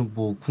없으면은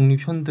뭐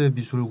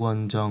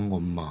국립현대미술관장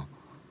엄마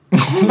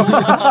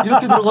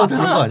이렇게 들어가도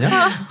되는 거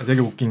아니야? 되게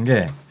웃긴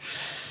게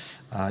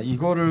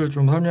이거를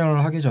좀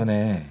설명을 하기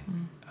전에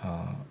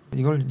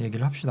이걸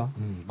얘기를 합시다.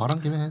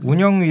 말한 김에 해.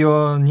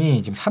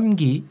 운영위원이 지금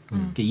 3기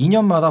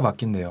 2년마다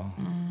바뀐대요.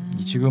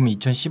 지금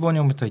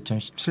 2015년부터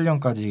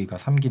 2017년까지가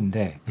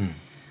 3기인데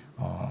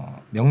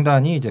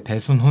명단이 이제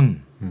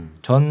배순훈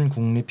전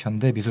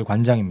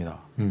국립현대미술관장입니다.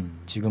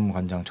 지금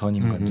관장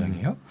전임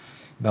관장이에요.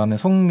 그다음에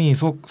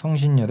송미숙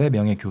성신여대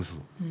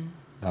명예교수.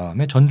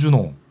 그다음에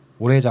전준호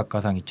올해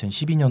작가상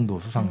 2012년도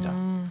수상자.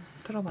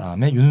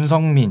 그다음에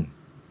윤성민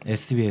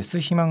SBS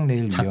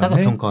희망내일 작가가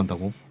위원회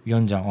평가한다고?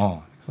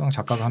 위원장. 수상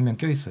작가가 한 명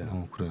껴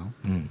있어요. 그래요?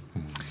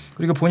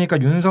 그리고 보니까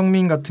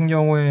윤성민 같은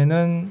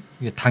경우에는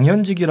이게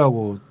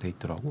당연직이라고 돼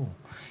있더라고.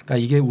 그러니까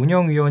이게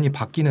운영위원이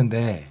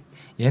바뀌는데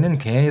얘는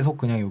계속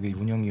그냥 여기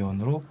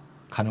운영위원으로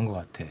가는 것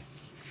같아.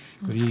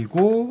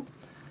 그리고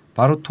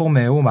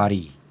바르토메오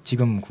마리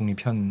지금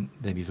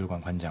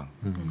국립현대미술관 관장.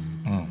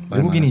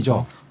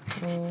 외국인이죠.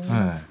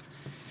 네.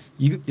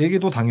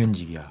 얘기도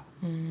당연직이야.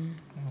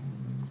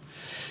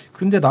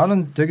 근데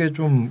나는 되게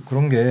좀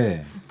그런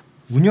게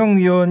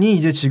운영위원이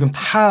이제 지금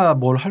다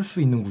뭘 할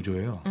수 있는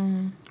구조예요.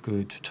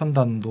 그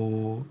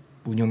추천단도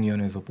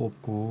운영위원회에서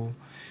뽑고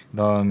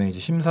그다음에 이제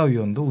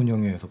심사위원도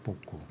운영위원회에서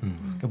뽑고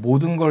그러니까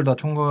모든 걸 다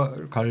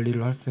총괄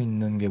관리를 할 수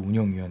있는 게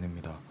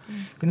운영위원회입니다.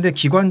 근데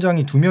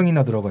기관장이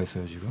 2명이나 들어가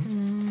있어요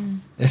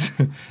지금.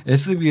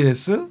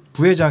 SBS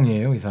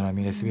부회장이에요 이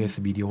사람이.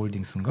 SBS 미디어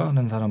홀딩스인가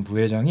하는 사람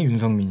부회장이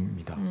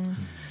윤성민입니다.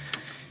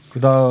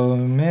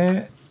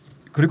 그다음에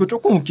그리고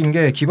조금 웃긴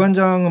게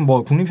기관장은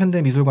뭐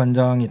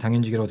국립현대미술관장이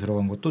당연직이라고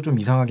들어간 것도 좀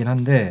이상하긴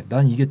한데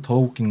난 이게 더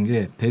웃긴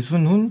게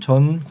배순훈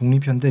전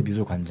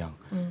국립현대미술관장.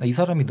 나 이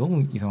사람이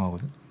너무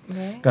이상하거든.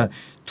 네. 그러니까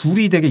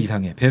둘이 되게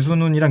이상해.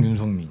 배순훈이랑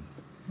윤성민.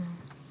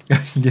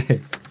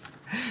 이게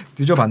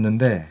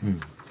뒤져봤는데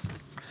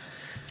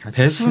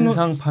배순훈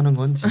신상 파는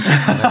건지.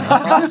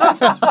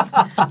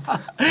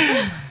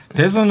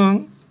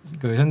 배순훈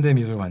그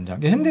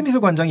현대미술관장.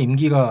 현대미술관장이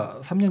임기가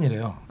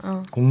 3년이래요.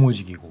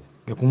 공모직이고.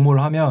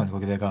 공모를 하면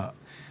거기 내가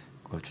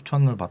그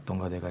추천을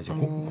받던가 내가 이제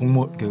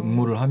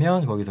응모를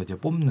하면 거기서 이제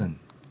뽑는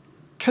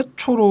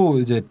최초로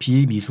이제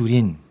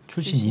비미술인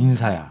출신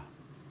인사야.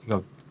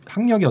 그러니까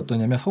학력이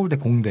어떠냐면 서울대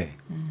공대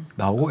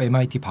나오고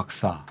MIT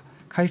박사,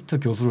 카이스트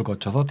교수를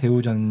거쳐서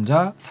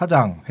대우전자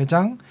사장,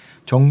 회장,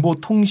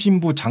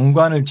 정보통신부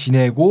장관을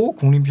지내고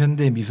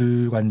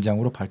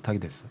국립현대미술관장으로 발탁이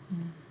됐어.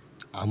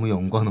 아무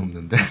연관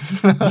없는데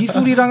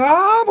미술이랑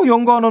아무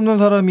연관 없는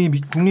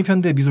사람이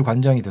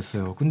국립현대미술관장이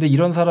됐어요. 근데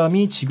이런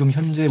사람이 지금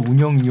현재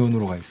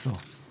운영위원으로 가 있어.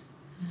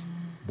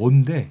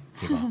 뭔데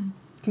얘가?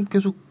 그럼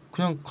계속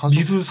그냥 가서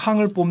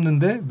미술상을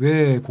뽑는데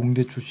왜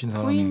공대 출신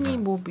사람인가?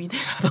 부인이 뭐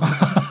미대라던가.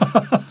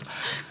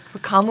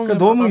 감흥을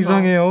그러니까 너무 받아서.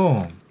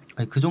 이상해요.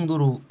 아니, 그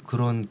정도로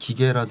그런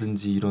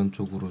기계라든지 이런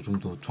쪽으로 좀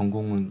더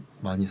전공을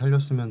많이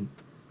살렸으면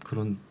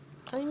그런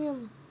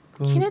아니면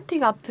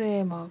키네틱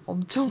아트에 막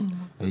엄청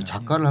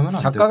작가를 하면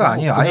안 되고 작가가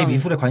아니에요. 아예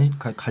미술에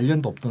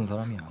관련도 없던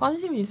사람이야.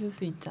 관심이 있을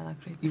수 있잖아.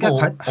 그래도. 이거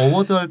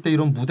어워드 할 때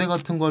이런 무대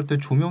같은 거 할 때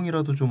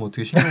조명이라도 좀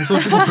어떻게 신경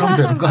써주고 그러면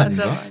되는 거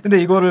아닌가? 맞아.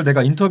 근데 이거를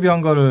내가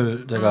인터뷰한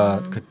거를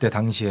제가 그때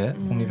당시에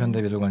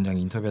국립현대미술관장이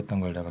인터뷰했던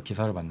걸 내가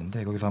기사를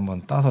봤는데 거기서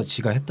한번 따서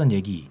지가 했던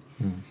얘기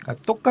그러니까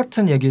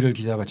똑같은 얘기를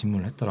기자가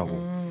질문을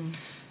했더라고.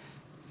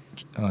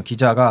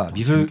 기자가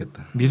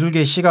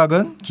미술계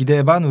시각은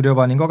기대 반 우려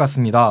반인 것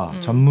같습니다.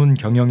 전문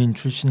경영인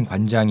출신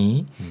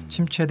관장이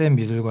침체된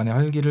미술관에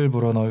활기를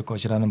불어넣을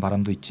것이라는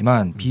바람도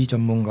있지만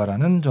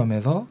비전문가라는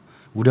점에서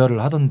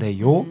우려를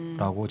하던데요?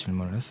 라고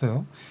질문을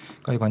했어요.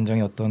 그러니까 이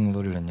관장이 어떤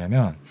소리를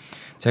했냐면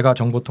제가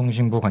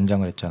정보통신부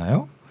관장을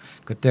했잖아요.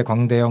 그때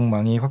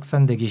광대역망이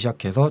확산되기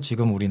시작해서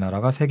지금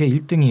우리나라가 세계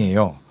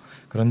 1등이에요.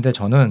 그런데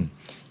저는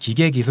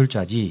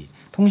기계기술자지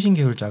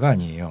통신기술자가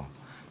아니에요.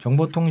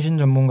 정보통신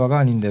전문가가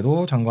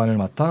아닌데도 장관을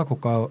맡아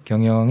국가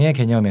경영의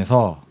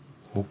개념에서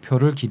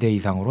목표를 기대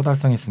이상으로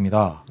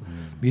달성했습니다.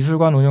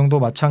 미술관 운영도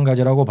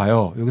마찬가지라고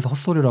봐요. 여기서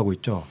헛소리를 하고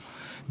있죠.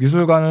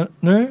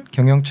 미술관을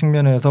경영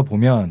측면에서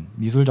보면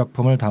미술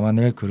작품을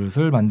담아낼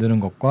그릇을 만드는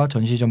것과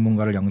전시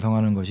전문가를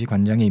양성하는 것이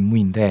관장의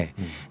임무인데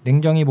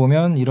냉정히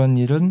보면 이런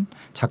일은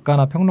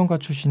작가나 평론가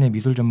출신의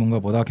미술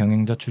전문가보다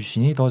경영자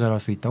출신이 더 잘할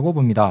수 있다고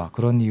봅니다.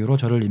 그런 이유로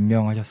저를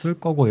임명하셨을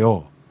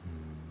거고요.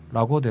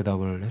 라고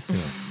대답을 했어요.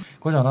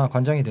 그거잖아.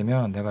 관장이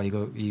되면 내가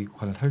이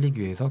관을 살리기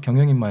위해서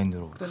경영인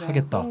마인드로 그래,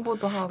 하겠다.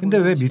 홍보도 하고. 근데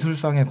왜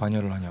미술상에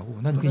관여를 하냐고.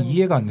 난 그게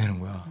이해가 안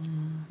되는 거야.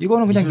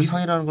 이거는 그냥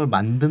미술상이라는 걸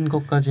만든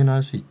것까지는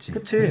할 수 있지.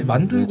 그치.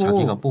 만들고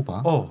자기가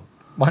뽑아.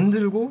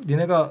 만들고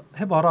니네가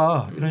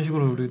해봐라 이런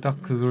식으로 우리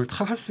딱 그걸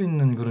다 할 수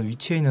있는 그런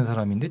위치에 있는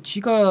사람인데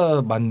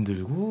지가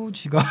만들고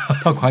지가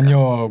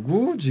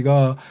관여하고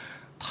지가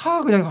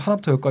다 그냥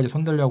하나부터 열까지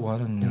손대려고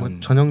하는 뭐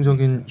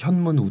전형적인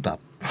현문우답.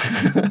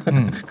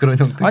 그런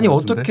형태. 아니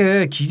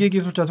어떻게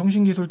기계기술자,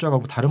 통신기술자가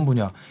뭐 다른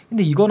분야.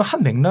 근데 이거는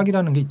한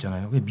맥락이라는 게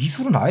있잖아요.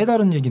 미술은 아예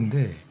다른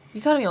얘기인데 이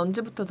사람이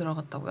언제부터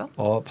들어갔다고요?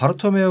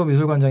 바르토메오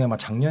미술관장이 아마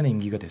작년에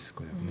임기가 됐을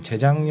거예요.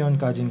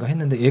 재작년까지인가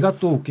했는데 얘가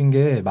또 웃긴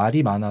게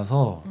말이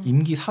많아서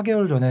임기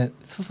 4개월 전에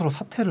스스로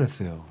사퇴를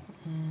했어요.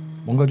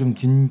 뭔가 좀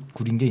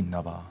뒷구린 게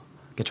있나 봐.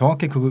 그러니까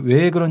정확히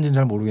왜 그런지는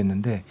잘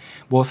모르겠는데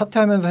뭐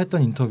사퇴하면서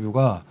했던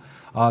인터뷰가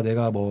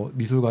내가 뭐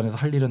미술관에서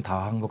할 일은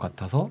다 한 것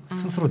같아서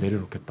스스로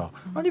내려놓겠다.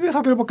 아니 왜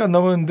 4개월밖에 안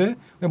남았는데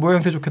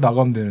모양새 좋게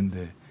나가면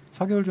되는데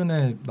 4개월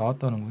전에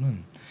나왔다는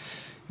거는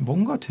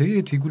뭔가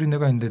되게 뒤구린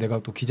데가 있는데 내가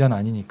또 기자는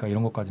아니니까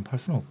이런 것까지는 팔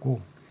수는 없고.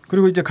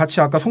 그리고 이제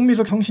같이 아까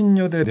송미숙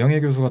성신여대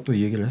명예교수가 또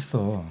이 얘기를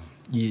했어.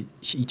 이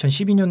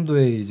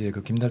 2012년도에 이제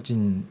그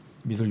김달진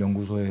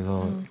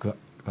미술연구소에서 그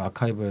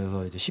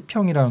아카이브에서 이제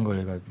시평이라는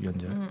걸 얘가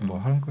뭐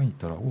하는 건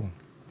있더라고.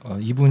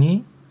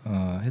 이분이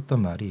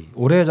했던 말이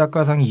올해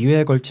작가상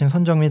 2회에 걸친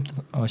선정 및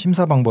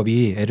심사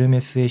방법이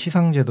에르메스의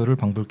시상 제도를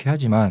방불케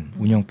하지만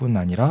운영뿐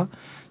아니라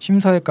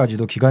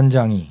심사에까지도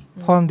기관장이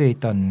포함되어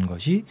있다는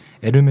것이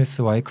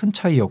에르메스와의 큰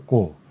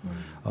차이였고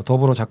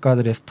더불어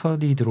작가들의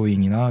스터디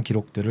드로잉이나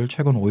기록들을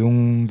최근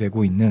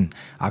오용되고 있는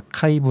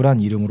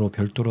아카이브란 이름으로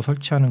별도로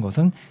설치하는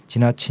것은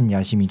지나친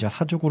야심이자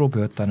사족으로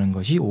보였다는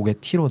것이 옥의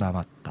티로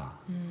남았다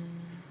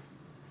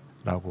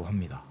라고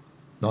합니다.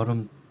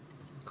 나름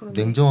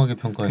냉정하게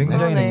평가했네.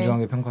 굉장히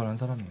냉정하게 평가를 한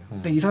사람이에요.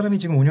 근데 이 사람이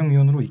지금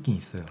운영위원으로 있긴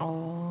있어요.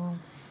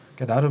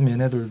 그러니까 나름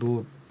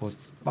얘네들도 뭐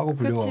빠고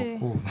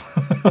굴려갖고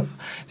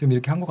지금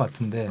이렇게 한 것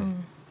같은데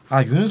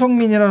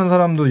윤성민이라는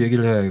사람도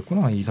얘기를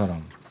해야겠구나. 이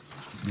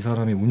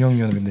사람이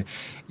운영위원인데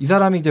이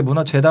사람이 이제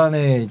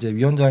문화재단의 이제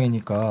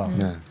위원장이니까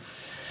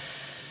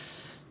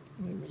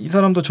이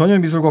사람도 전혀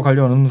미술과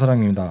관련 없는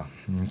사람입니다.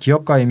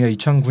 기업가이며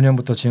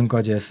 2009년부터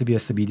지금까지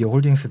SBS 미디어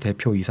홀딩스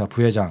대표이사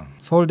부회장,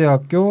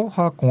 서울대학교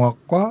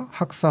화학공학과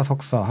학사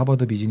석사,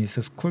 하버드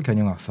비즈니스 스쿨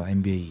경영학사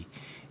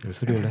MBA를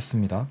수료를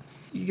했습니다.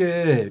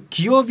 이게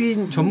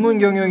기업인 전문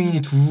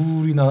경영인이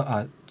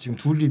지금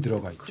둘이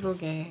들어가 있죠.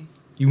 그러게.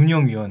 이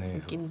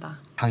운영위원회에서. 웃긴다.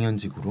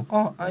 당연직으로.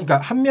 그러니까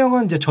한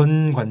명은 이제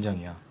전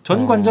관장이야.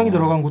 전 관장이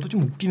들어간 것도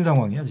좀 웃긴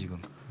상황이야 지금.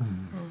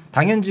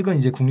 당연직은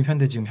이제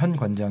국립현대 지금 현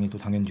관장이 또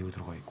당연직으로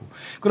들어가 있고.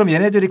 그럼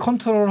얘네들이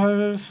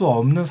컨트롤할 수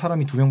없는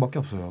사람이 2명밖에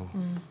없어요.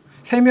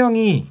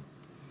 3명이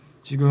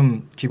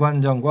지금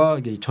기관장과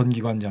이게 전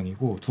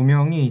기관장이고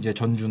 2명이 이제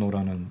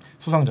전준호라는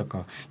수상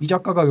작가. 이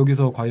작가가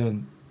여기서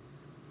과연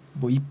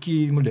뭐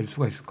입김을 낼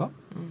수가 있을까?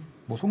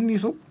 뭐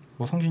송미숙,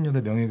 뭐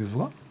성신여대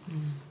명예교수가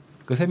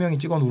그 3명이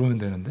찍어 누르면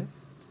되는데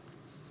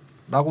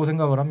라고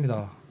생각을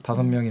합니다.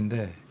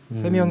 5명인데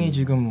 3명이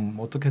지금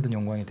어떻게든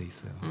연관이 돼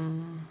있어요.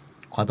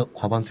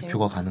 과반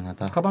투표가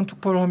가능하다. 과반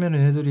투표를 하면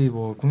얘네들이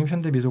뭐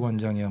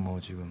국립현대미술관장이야 뭐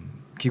지금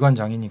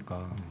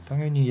기관장이니까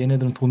당연히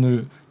얘네들은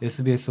돈을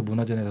SBS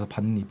문화재단에서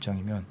받는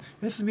입장이면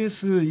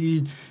SBS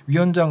이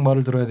위원장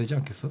말을 들어야 되지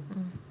않겠어?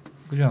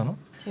 그렇지 않아?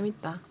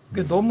 재밌다.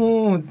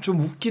 너무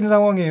좀 웃긴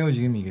상황이에요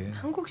지금 이게.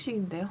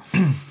 한국식인데요.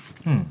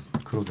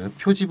 그러게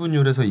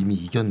표지분율에서 이미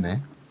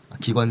이겼네.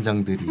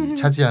 기관장들이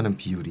차지하는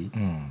비율이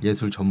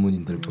예술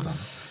전문인들보다.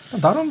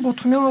 나름 뭐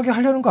투명하게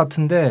하려는 것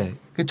같은데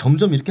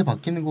점점 이렇게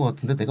바뀌는 것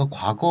같은데 내가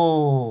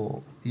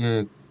과거에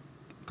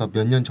그러니까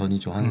몇 년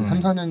전이죠. 한 3,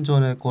 4년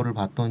전에 거를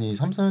봤더니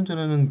 3, 4년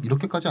전에는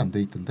이렇게까지 안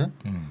돼 있던데.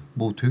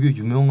 뭐 되게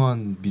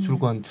유명한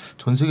미술관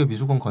전 세계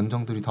미술관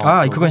관장들이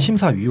다 그건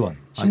심사위원.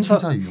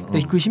 심사위원.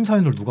 근데 그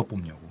심사위원을 누가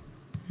뽑냐고.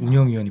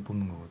 운영위원이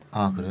뽑는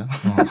거거든. 그래요?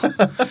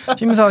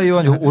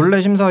 심사위원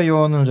원래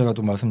심사위원을 제가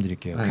또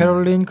말씀드릴게요.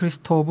 캐롤린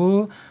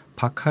크리스토브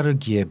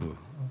바카르기예브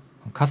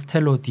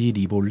카스텔로 디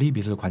리볼리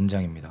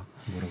미술관장입니다.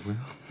 뭐라고요?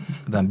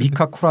 그다음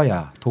미카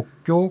쿠라야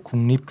도쿄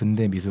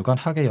국립근대미술관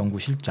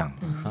학예연구실장.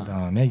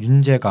 그다음에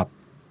윤재갑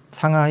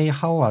상하이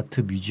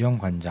하오아트 뮤지엄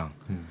관장.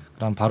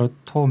 그다음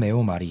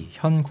바르토메오 마리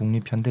현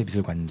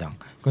국립현대미술관장.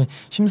 그러니까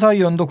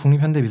심사위원도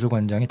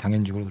국립현대미술관장이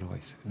당연직으로 들어가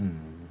있어요.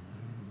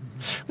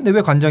 근데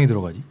왜 관장이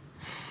들어가지?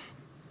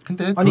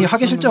 근데 아니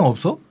학예실장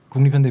없어?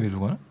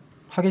 국립현대미술관은?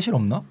 학예실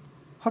없나?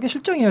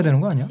 학예실장이 해야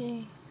되는 거 아니야?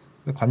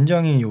 왜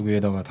관장이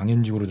여기에다가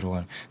당연직으로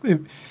들어가는? 왜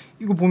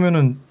이거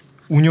보면은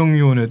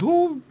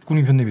운영위원회도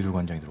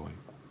국립현대미술관장이 들어가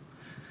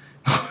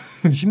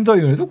있고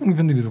심사위원회도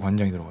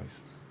국립현대미술관장이 들어가 있어.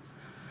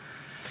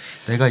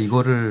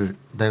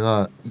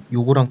 내가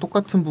요거랑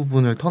똑같은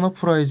부분을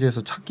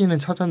터너프라이즈에서 찾기는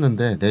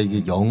찾았는데 내가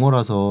이게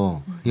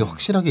영어라서 이게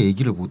확실하게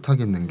얘기를 못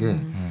하겠는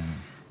게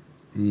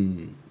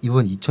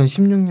이번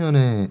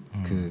 2016년에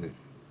그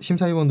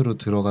심사위원으로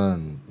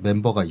들어간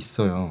멤버가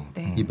있어요.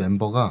 이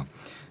멤버가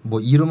뭐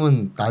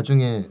이름은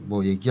나중에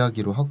뭐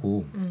얘기하기로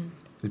하고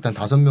일단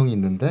 5명이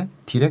있는데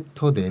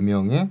디렉터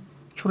 4명에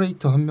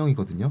큐레이터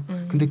 1명이거든요.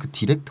 근데 그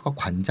디렉터가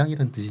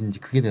관장이라는 뜻인지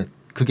그게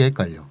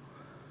헷갈려.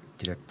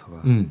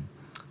 디렉터가.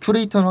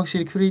 큐레이터는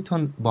확실히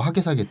큐레이터는 뭐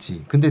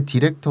학예사겠지. 근데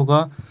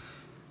디렉터가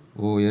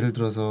뭐 예를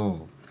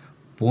들어서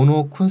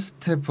보노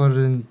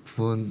쿤스테바른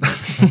본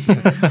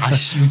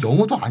아씨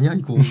영어도 아니야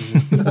이거.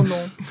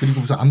 그리고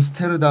무슨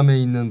암스테르담에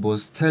있는 뭐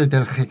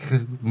스텔델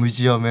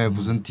뮤지엄의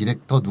무슨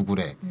디렉터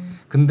누구래.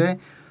 근데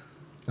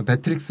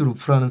배트릭스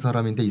루프라는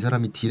사람인데 이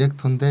사람이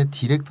디렉터인데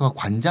디렉터가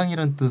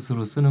관장이라는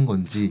뜻으로 쓰는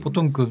건지.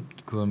 보통 그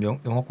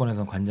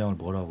영어권에서는 관장을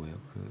뭐라고 해요?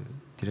 그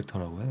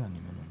디렉터라고 해요?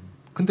 아니면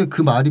근데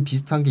그 말이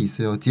비슷한 게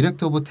있어요.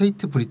 디렉터 오브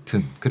테이트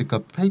브리튼. 그러니까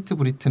테이트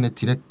브리튼의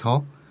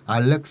디렉터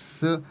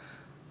알렉스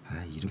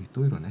이름이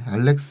또 이러네.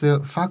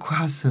 알렉스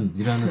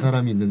파크하슨이라는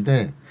사람이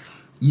있는데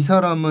이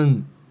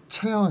사람은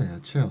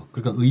체어예요. 체어.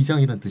 그러니까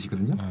의장이란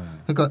뜻이거든요.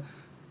 그러니까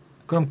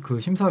그럼 그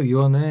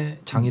심사위원회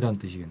장이란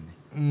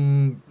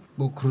뜻이겠네.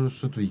 뭐 그럴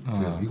수도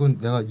있고요. 이건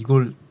내가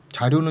이걸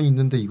자료는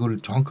있는데 이걸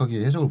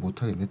정확하게 해석을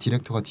못 하겠네.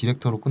 디렉터가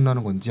디렉터로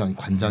끝나는 건지 아니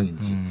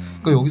관장인지.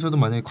 그러니까 여기서도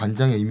만약에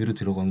관장의 의미로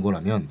들어간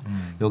거라면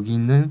여기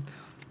있는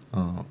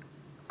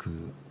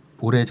그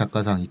올해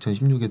작가상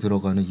 2016에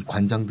들어가는 이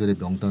관장들의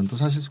명단도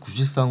사실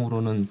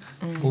구실상으로는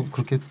뭐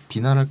그렇게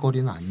비난할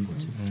거리는 아닌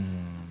거지.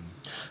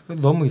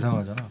 너무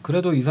이상하잖아.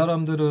 그래도 이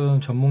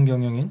사람들은 전문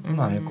경영인은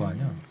아닐 거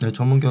아니야. 네,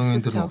 전문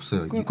경영인들은 그쵸.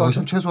 없어요. 그러니까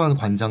거기서 최소한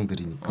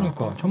관장들이니까.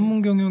 그러니까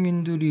전문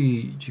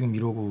경영인들이 지금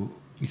이러고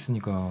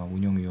있으니까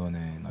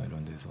운영위원회나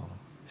이런 데서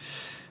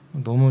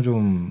너무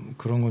좀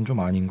그런 건 좀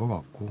아닌 것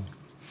같고.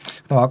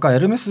 그다음 아까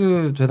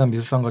에르메스 재단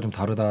미술상과 좀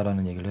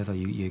다르다라는 얘기를 해서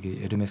이 얘기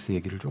에르메스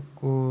얘기를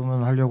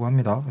조금은 하려고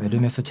합니다.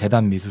 에르메스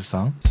재단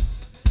미술상.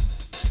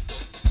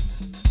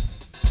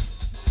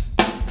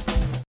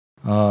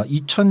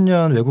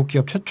 2000년 외국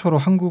기업 최초로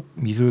한국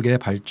미술계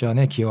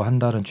발전에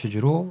기여한다는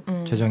취지로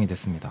제정이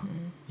됐습니다.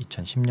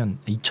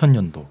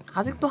 2000년도.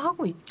 아직도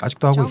하고 있죠.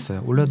 아직도 하고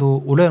있어요.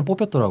 올해는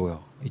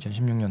뽑혔더라고요.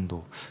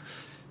 2016년도.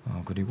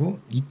 그리고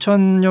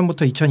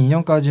 2000년부터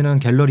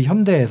 2002년까지는 갤러리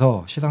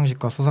현대에서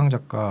시상식과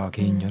수상작가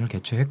개인전을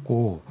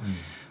개최했고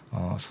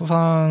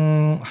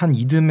수상한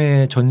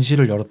이듬해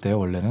전시를 열었대요.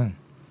 원래는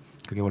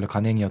그게 원래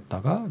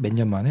간행이었다가 몇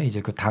년 만에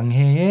이제 그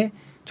당해에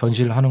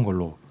전시를 하는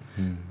걸로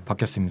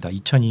바뀌었습니다.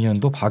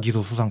 2002년도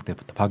박이소 수상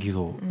때부터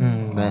박이소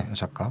네.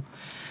 작가.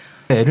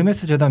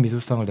 에르메스 재단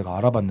미술상을 내가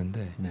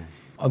알아봤는데 네.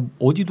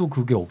 어디도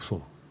그게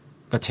없어.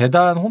 그러니까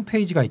재단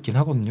홈페이지가 있긴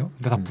하거든요.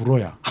 근데 다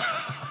불어야.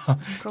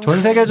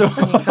 전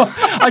세계적으로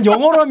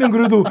영어로 하면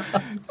그래도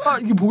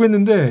이게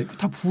보겠는데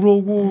다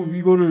불어고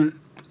이거를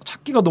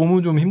찾기가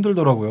너무 좀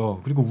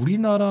힘들더라고요. 그리고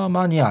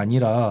우리나라만이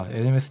아니라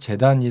에르메스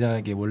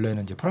재단이라는 게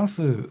원래는 이제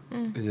프랑스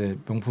이제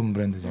명품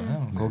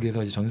브랜드잖아요.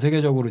 거기에서 이제 전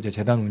세계적으로 이제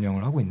재단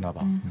운영을 하고 있나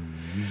봐.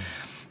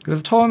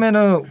 그래서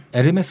처음에는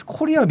에르메스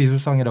코리아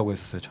미술상이라고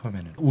했었어요.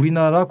 처음에는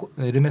우리나라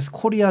에르메스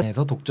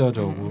코리아에서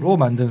독자적으로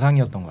만든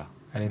상이었던 거야.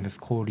 에르메스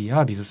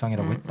코리아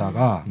미술상이라고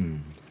했다가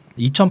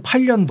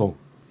 2008년도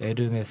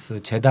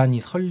에르메스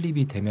재단이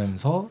설립이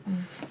되면서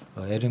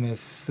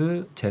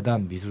에르메스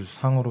재단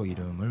미술상으로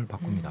이름을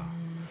바꿉니다.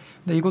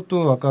 근데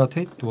이것도 아까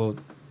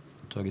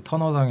저기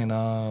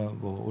터너상이나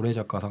뭐 올해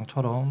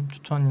작가상처럼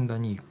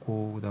추천인단이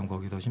있고 그다음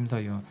거기서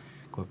심사위원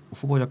그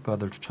후보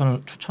작가들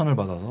추천을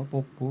받아서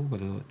뽑고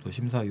그래서 또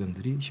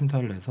심사위원들이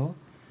심사를 해서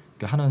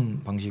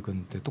하는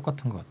방식은 되게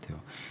똑같은 것 같아요.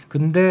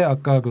 근데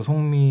아까 그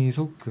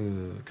송미숙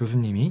그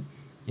교수님이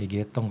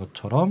얘기했던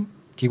것처럼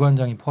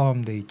기관장이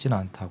포함되어 있지는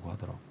않다고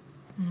하더라고.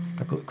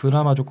 그러니까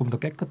그나마 조금 더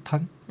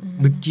깨끗한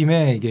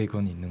느낌의 이게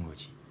그건 있는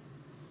거지.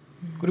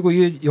 그리고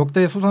이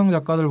역대 수상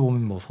작가들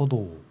보면 뭐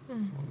서도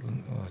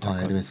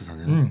작가, 에르메스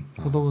상에는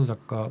서도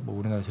작가 뭐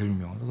우리나라 제일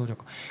유명한 서도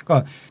작가.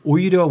 그러니까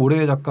오히려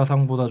올해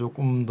작가상보다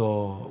조금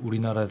더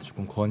우리나라에서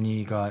조금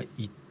권위가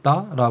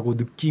있다라고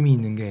느낌이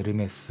있는 게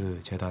에르메스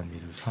재단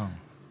미술상.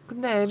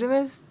 근데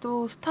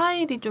에르메스도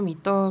스타일이 좀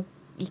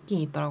있긴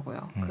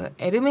있더라고요. 그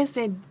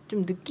에르메스의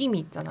좀 느낌이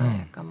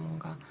있잖아요. 약간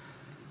뭔가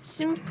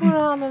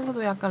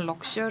심플하면서도 약간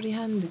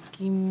럭셔리한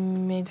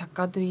느낌의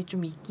작가들이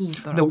좀 있긴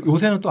있더라고요. 근데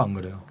요새는 또 안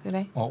그래요.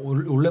 그래?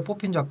 원래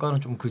뽑힌 작가는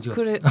좀 그지.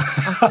 그래?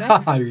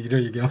 아, 그래?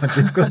 이런 얘기하면 안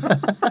될까?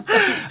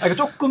 그러니까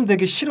조금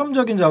되게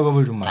실험적인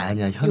작업을 좀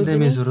많이. 아니야.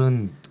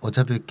 현대미술은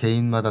어차피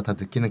개인마다 다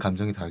느끼는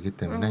감정이 다르기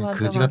때문에 맞아,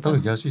 그지 같다고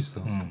얘기할 수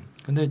있어.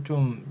 근데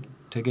좀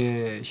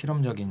되게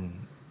실험적인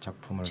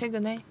작품을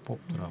최근에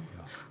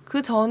뽑더라고요.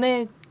 그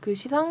전에 그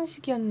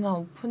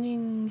시상식이었나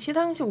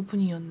시상식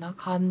오프닝이었나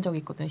간 적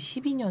있거든요.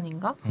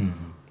 12년인가?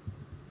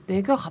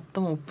 내가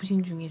갔던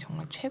오프닝 중에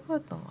정말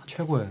최고였던 것 같아요.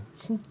 최고예요.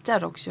 진짜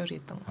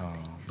럭셔리했던 것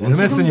같아요.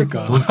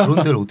 에르메스니까. 넌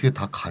그런 데를 어떻게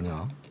다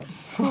가냐?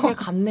 그게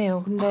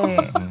갔네요. 근데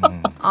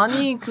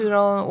아니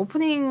그런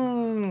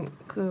오프닝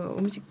그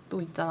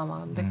음식도 있잖아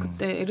막. 근데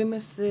그때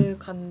에르메스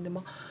갔는데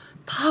막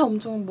다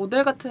엄청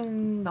모델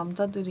같은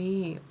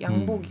남자들이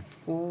양복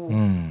입고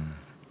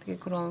되게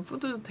그런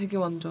푸드도 되게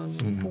완전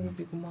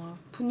고급이고 막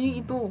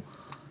분위기도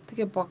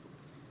되게 막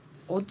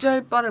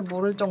어찌할 바를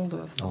모를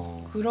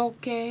정도였어.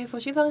 그렇게 해서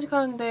시상식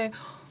하는데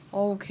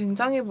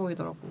굉장해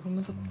보이더라고.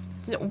 그러면서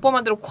진짜 오빠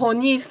말대로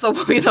권위 있어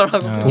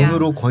보이더라고.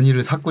 돈으로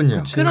권위를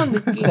샀군요. 그런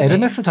느낌.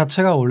 에르메스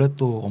자체가 원래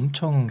또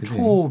엄청 그치?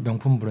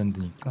 초명품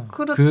브랜드니까.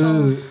 그렇죠.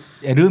 그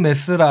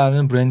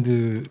에르메스라는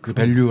브랜드 그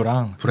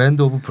밸류랑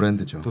브랜드 오브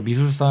브랜드죠. 또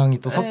미술상이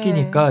또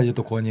섞이니까 이제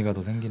또 권위가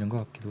더 생기는 것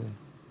같기도 해.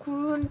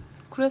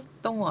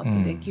 그랬던 것 같아.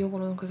 내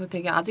기억으로는. 그래서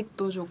되게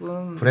아직도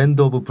조금 브랜드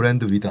오브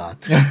브랜드 위드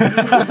아트.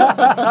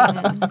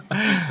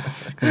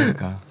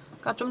 그러니까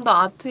좀 더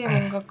아트에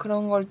뭔가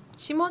그런 걸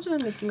심어주는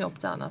느낌이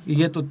없지 않았어.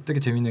 이게 또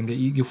되게 재밌는 게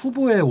이게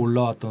후보에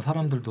올라왔던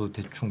사람들도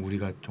대충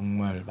우리가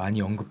정말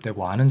많이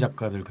언급되고 아는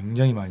작가들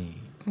굉장히 많이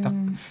딱.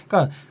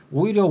 그러니까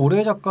오히려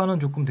올해 작가는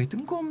조금 되게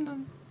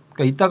뜬금없는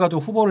그러니까 이따가도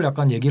후보를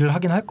약간 얘기를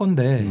하긴 할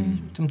건데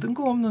좀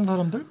뜬금없는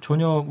사람들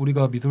전혀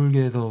우리가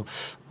미술계에서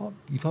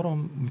이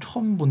사람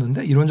처음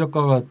보는데 이런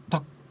작가가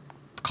딱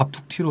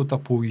갑툭튀로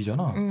딱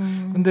보이잖아.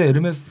 근데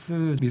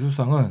에르메스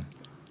미술상은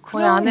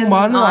거의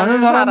그냥 아는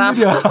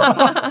사람들이야.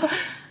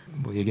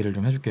 뭐 얘기를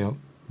좀 해줄게요.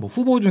 뭐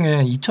후보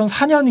중에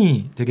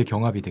 2004년이 되게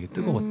경합이 되게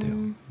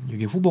뜨거웠대요.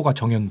 여기 후보가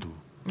정현두,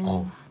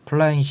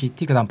 플라잉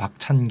시티, 그다음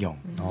박찬경.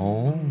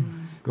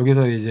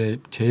 여기서 이제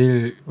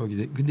제일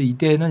근데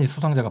이때는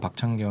수상자가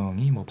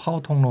박찬경이 뭐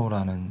파워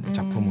통로라는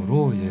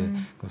작품으로 이제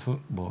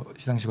뭐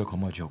시상식을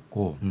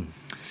거머쥐었고.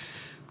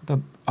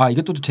 그다음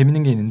이게 또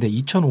재밌는 게 있는데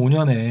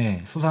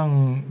 2005년에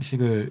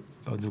수상식을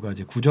누가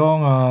이제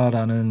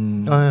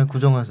구정아라는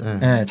구정아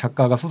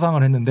작가가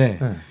수상을 했는데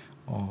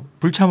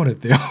불참을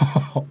했대요.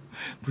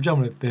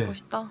 불참을 했대.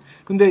 멋있다.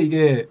 근데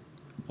이게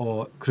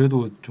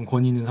그래도 좀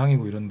권위 있는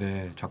상이고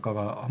이런데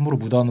작가가 함부로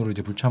무단으로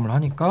이제 불참을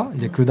하니까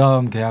이제 그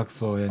다음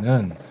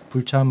계약서에는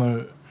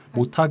불참을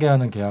못하게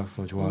하는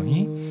계약서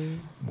조항이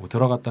뭐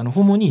들어갔다는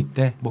후문이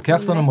있대. 뭐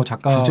계약서는 뭐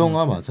작가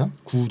구정아 맞아?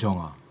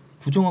 구정아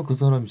그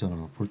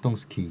사람이잖아.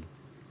 볼덩스키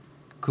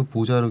그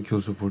보자르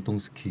교수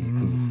볼덩스키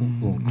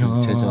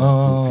그 제자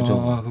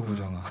구정아. 그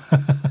구정아.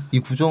 이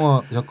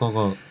구정아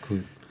작가가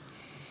그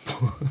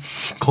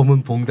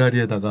검은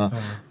봉다리에다가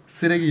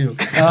쓰레기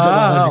이렇게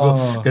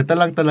적어가지고 그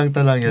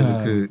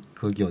딸랑딸랑딸랑해서 그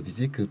거기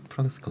어디지? 그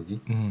프랑스 거기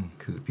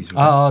그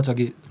미술관.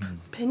 저기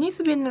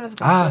베니스 비엔날레에서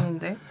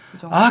봤었는데.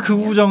 그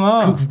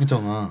구정아. 그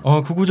구정아.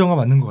 그 구정아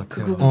맞는 것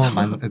같아요.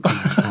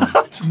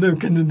 존나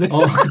욕했는데.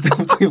 그때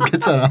엄청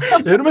욕했잖아.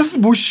 에르메스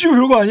뭐씨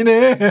이런 거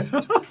아니네.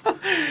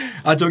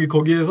 저기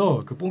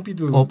거기에서 그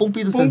뽕피두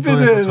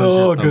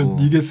뽕피두에서 그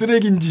이게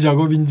쓰레기인지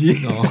작업인지.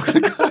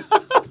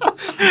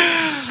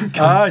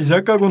 이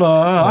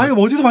작가구나.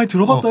 이거 어디서 많이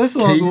들어봤다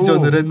했어.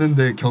 개인전을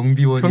했는데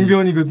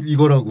경비원이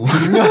이거라고.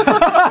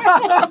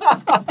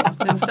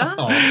 진짜?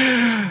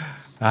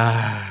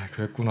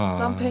 그랬구나.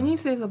 난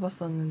베니스에서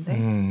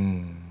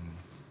봤었는데.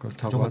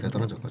 구정아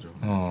대단한 작가죠.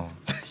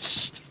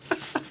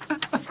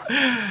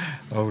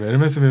 우리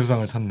에르메스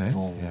미술상을 탔네.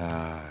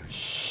 야,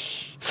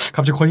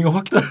 갑자기 권위가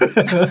확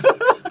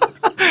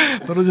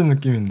떨어진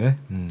느낌인데.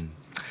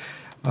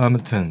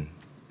 아무튼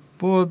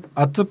뭐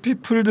아트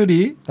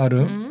피플들이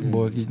나름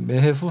뭐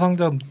매해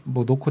수상자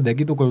뭐 놓고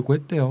내기도 걸고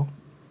했대요.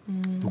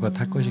 누가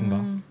탈 것인가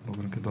뭐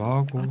그렇게도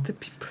하고. 아트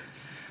피플.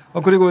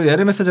 그리고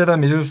에르메스 재단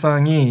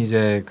미술상이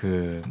이제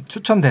그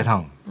추천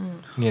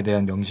대상에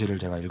대한 명시를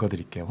제가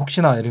읽어드릴게요.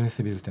 혹시나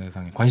에르메스 미술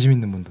대상에 관심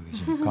있는 분도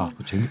계시니까.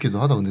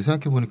 재밌기도 하다. 근데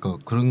생각해 보니까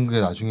그런 게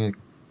나중에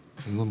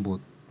이건 뭐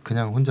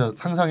그냥 혼자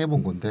상상해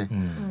본 건데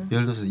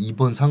예를 들어서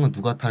이번 상은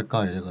누가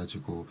탈까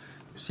이래가지고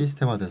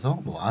시스템화돼서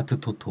뭐 아트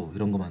토토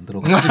이런 거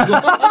만들어가지고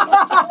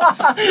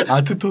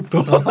아트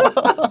토토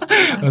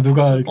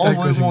누가 탈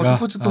것인가. 뭐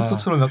스포츠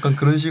토토처럼 약간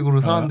그런 식으로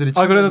사람들이.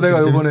 그래서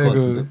내가 이번에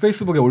그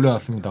페이스북에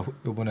올려놨습니다.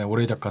 이번에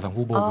올해 작가상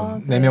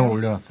후보군 4명을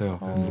올려놨어요.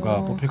 누가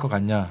뽑힐 것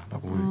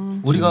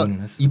같냐라고. 우리가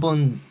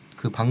이번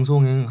그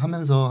방송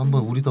하면서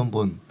한번 우리도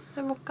한번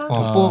해볼까?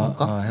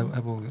 뽑아볼까?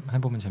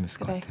 해보면 재밌을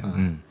것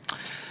같아요.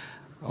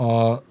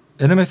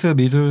 에르메스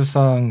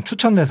미술상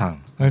추천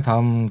대상을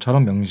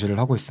다음처럼 명시를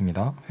하고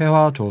있습니다.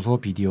 회화, 조소,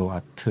 비디오,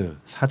 아트,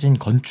 사진,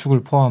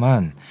 건축을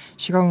포함한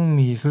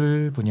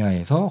시각미술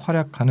분야에서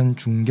활약하는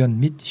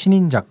중견 및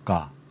신인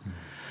작가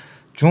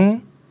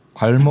중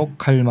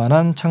괄목할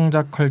만한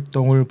창작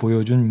활동을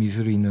보여준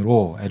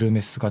미술인으로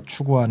에르메스가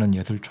추구하는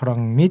예술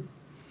철학 및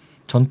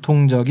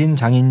전통적인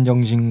장인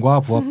정신과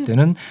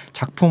부합되는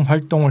작품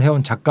활동을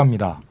해온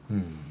작가입니다.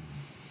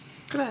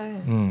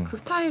 그래. 그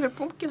스타일을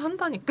뽑긴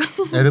한다니까.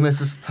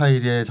 에르메스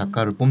스타일의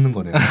작가를 뽑는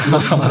거네요.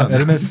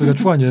 에르메스가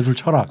추구한 예술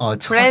철학.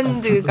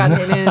 브랜드가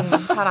되는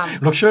사람.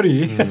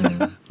 럭셔리.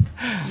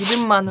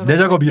 이름만으로. 내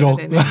작업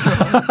 1억.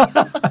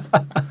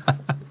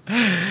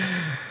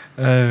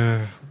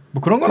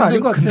 뭐 그런 건 아닌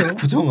것 같아요. 근데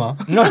구정아.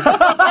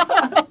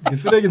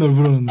 쓰레기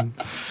널브러는.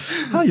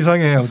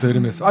 이상해.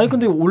 에르메스.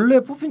 근데 원래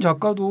뽑힌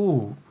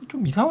작가도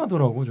좀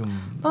이상하더라고 좀.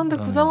 근데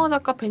구정아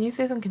작가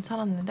베니스에서는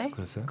괜찮았는데.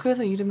 그랬어요?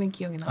 그래서 이름의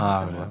기억이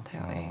남았던 것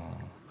같아요. 네.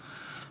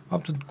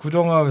 아무튼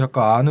구정아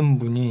작가 아는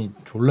분이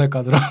졸래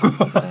까더라고.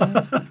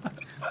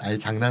 아니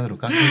장난으로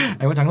까?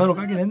 이거 장난으로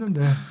까긴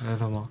했는데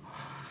그래서 뭐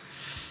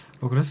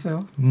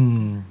그랬어요.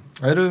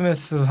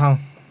 에르메스 상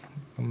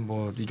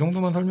뭐 이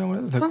정도만 설명을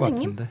해도 될 것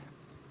같은데.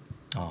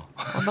 나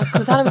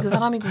그 사람이 그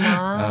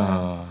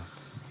사람이구나.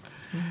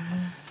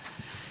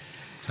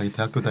 자기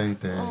대학교 다닐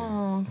때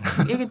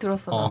얘기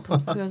들었어.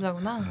 나도 그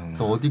여자구나.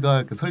 또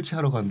어디가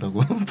설치하러 간다고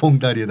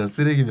봉다리에다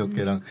쓰레기 몇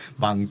개랑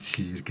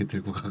망치 이렇게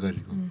들고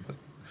가가지고.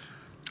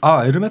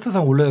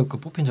 에르메스상 원래 그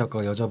뽑힌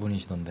작가가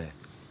여자분이시던데.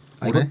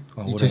 올해?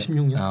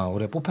 2016년?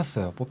 올해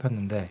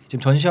뽑혔는데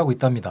지금 전시하고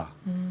있답니다.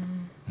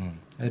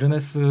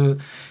 에르메스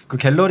그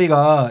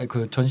갤러리가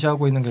그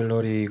전시하고 있는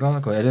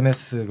갤러리가 그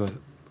에르메스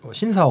그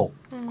신사옥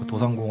그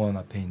도산공원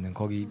앞에 있는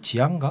거기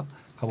지하인가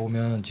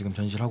가보면 지금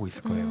전시를 하고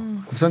있을 거예요.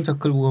 국산차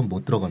끌고 가면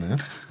못 들어가나요?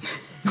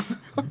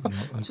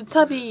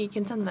 주차비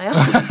괜찮나요?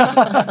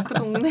 그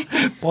동네?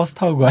 버스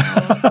타고 가요.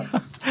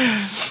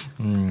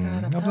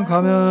 아무튼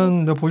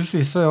가면 보실 수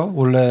있어요.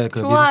 원래 그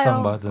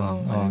미술상 받은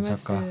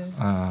MS.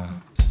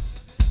 작가.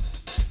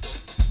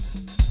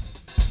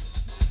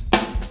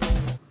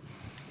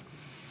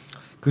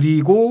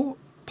 그리고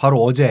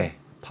바로 어제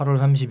 8월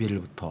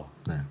 31일부터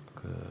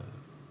그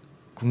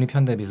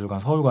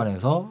국립현대미술관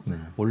서울관에서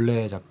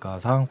몰래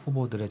작가상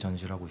후보들의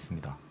전시를 하고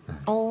있습니다.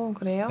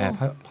 그래요? 네,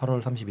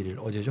 8월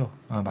 31일 어제죠?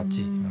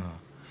 맞지.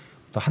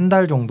 또 한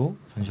달 정도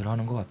전시를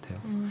하는 것 같아요.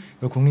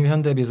 그리고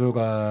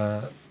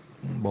국립현대미술관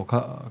뭐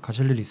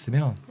가실 일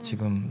있으면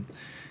지금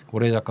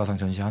올해 작가상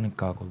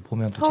전시하니까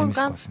보면 또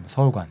재밌을 것 같습니다.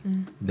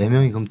 서울관.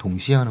 4명이 그럼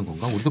동시에 하는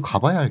건가? 우리도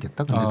가봐야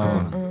알겠다. 근데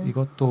그거는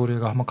이것도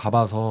우리가 한번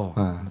가봐서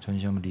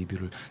전시 한번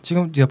리뷰를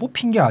지금 이제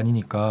뽑힌 게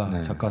아니니까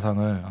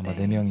작가상을 아마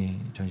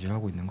 4명이 전시를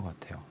하고 있는 것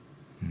같아요.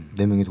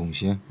 4명이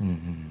동시에.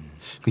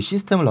 그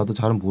시스템을 나도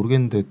잘은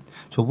모르겠는데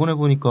저번에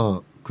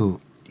보니까 그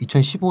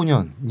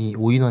 2015년이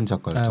오인환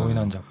작가였잖아요.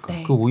 오인환 작가.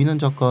 그 오인환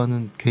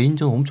작가는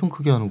개인전 엄청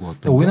크게 하는 것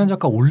같던데. 오인환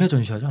작가 올해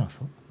전시하지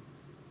않았어?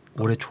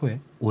 올해 초에?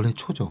 올해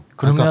초죠.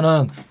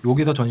 그러면은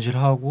여기서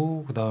전시를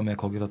하고 그 다음에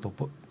거기서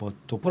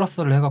또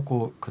플러스를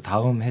해갖고 그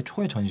다음 해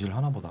초에 전시를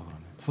하나 보다.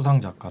 그러면 수상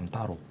작가는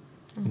따로.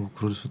 뭐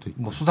그럴 수도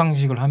있고. 뭐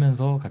수상식을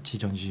하면서 같이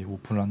전시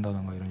오픈을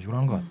한다던가 이런 식으로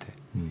하는 것 같아.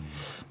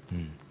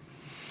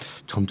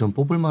 점점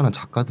뽑을 만한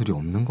작가들이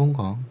없는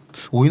건가?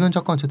 오인환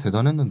작가는 진짜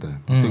대단했는데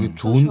되게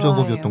좋은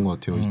작업이었던 것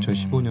같아요.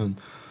 2015년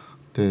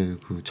때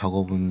그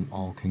작업은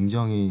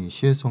굉장히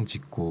시혜성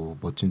짙고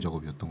멋진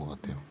작업이었던 것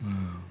같아요.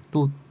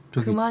 또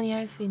저기 그만이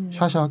할 수 있는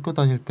샤샤 학교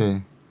다닐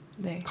때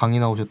강의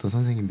나오셨던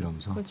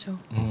선생님이라면서. 그렇죠.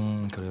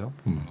 그래요?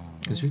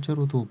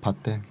 실제로도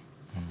봤대.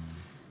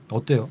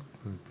 어때요?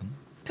 그분?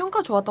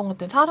 평가 좋았던 것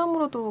같아요.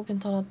 사람으로도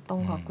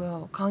괜찮았던 것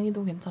같고요.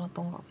 강의도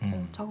괜찮았던 것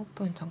같고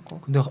작업도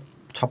괜찮고. 근데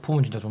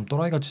작품은 진짜 좀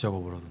또라이같이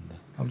작업을 하던데.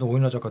 아무튼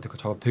오인환 작가 그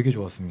작업 되게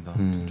좋았습니다.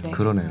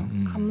 그러네요.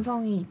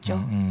 감성이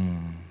있죠.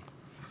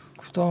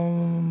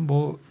 그다음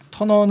뭐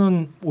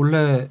터너는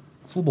올해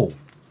후보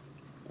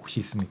혹시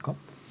있습니까?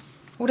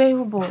 올해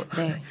후보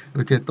왜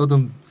이렇게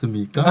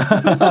떠듬습니까?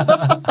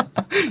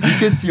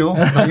 있겠지요,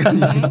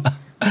 당연히.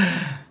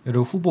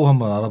 이런 후보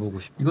한번 알아보고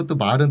싶고. 이것도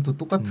말은 또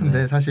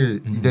똑같은데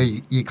사실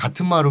이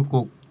같은 말을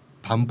꼭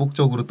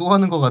반복적으로 또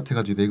하는 것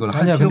같아가지고 내가 이걸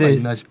할 필요가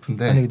있나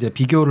싶은데. 아니 이제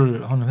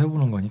비교를 한번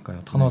해보는 거니까요.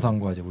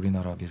 터너상과 이제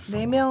우리나라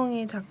미술상.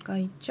 4명의 작가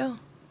있죠.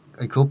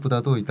 아니,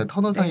 그것보다도 일단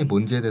터너상이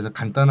뭔지에 대해서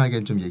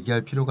간단하게 좀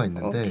얘기할 필요가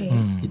있는데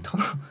이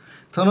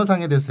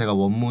터너상에 대해서 제가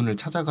원문을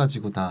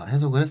찾아가지고 다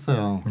해석을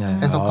했어요.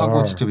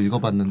 해석하고 직접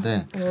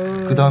읽어봤는데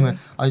그 다음에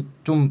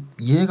좀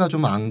이해가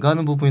좀 안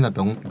가는 부분이나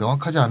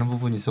명확하지 않은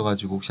부분이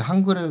있어가지고 혹시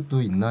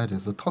한글에도 있나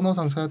이래서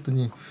터너상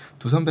찾았더니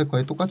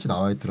두산백과에 똑같이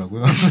나와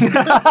있더라고요.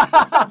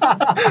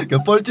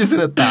 그러니까 뻘짓을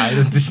했다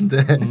이런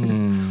뜻인데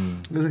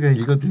그래서 그냥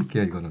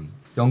읽어드릴게요.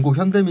 이거는 영국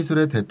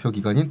현대미술의 대표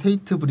기관인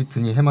테이트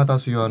브리튼이 해마다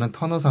수여하는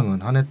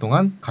터너상은 한 해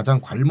동안 가장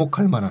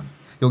괄목할 만한,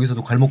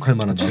 여기서도 괄목할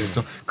만한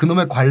뜻이죠.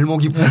 그놈의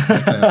괄목이 무슨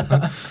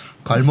뜻일까요?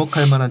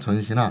 괄목할 만한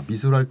전시나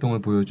미술 활동을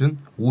보여준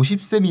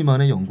 50세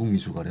미만의 영국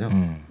미술가래요.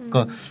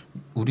 그러니까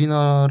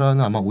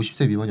우리나라는 아마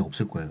 50세 미만이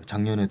없을 거예요.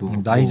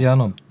 작년에도 나이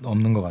제한은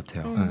없는 것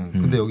같아요.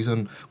 근데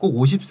여기서는 꼭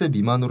 50세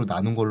미만으로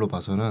나눈 걸로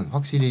봐서는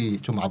확실히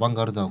좀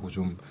아방가르드하고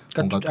좀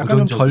그러니까 뭔가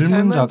약간 좀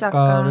젊은 작가.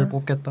 작가를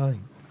뽑겠다.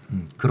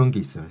 그런 게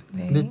있어요.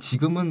 근데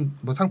지금은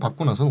뭐 상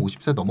받고 나서는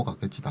 50세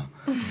넘어갔겠지 다.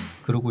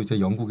 그리고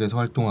이제 영국에서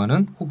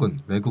활동하는 혹은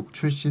외국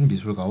출신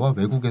미술가와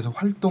외국에서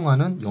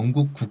활동하는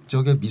영국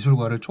국적의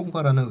미술가를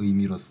총괄하는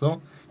의미로서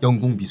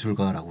영국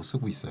미술가라고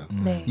쓰고 있어요.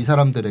 이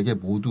사람들에게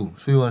모두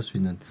수여할 수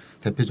있는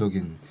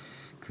대표적인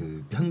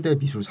그 현대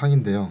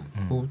미술상인데요.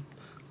 뭐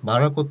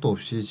말할 것도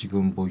없이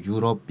지금 뭐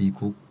유럽,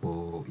 미국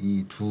뭐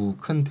이 두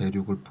큰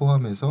대륙을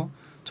포함해서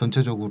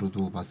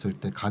전체적으로도 봤을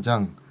때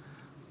가장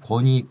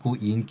권위 있고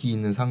인기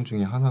있는 상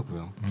중에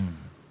하나고요.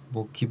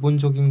 뭐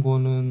기본적인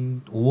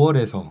거는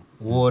 5월에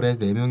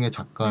 4명의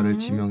작가를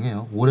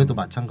지명해요. 올해도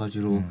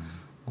마찬가지로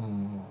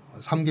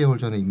 3개월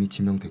전에 이미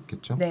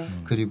지명됐겠죠.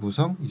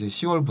 그리고서 이제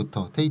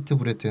 10월부터 테이트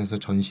브리튼에서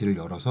전시를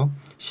열어서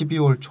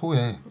 12월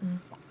초에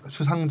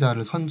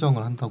수상자를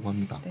선정을 한다고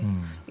합니다.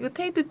 이거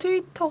테이트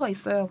트위터가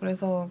있어요.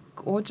 그래서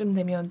 5월쯤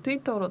되면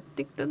트위터로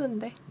띡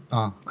뜨는데.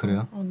 아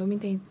그래요?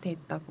 노미네이트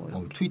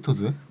했다고.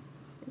 트위터도 해?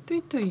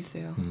 트위터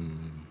있어요.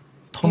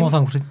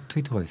 터너상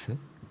트위터가 있어요?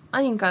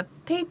 아니 그러니까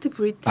테이트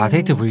브리튼.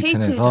 테이트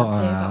브리튼에서 테이트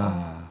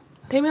자체에서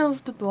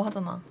대면서도 또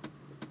하잖아.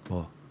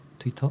 뭐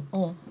트위터?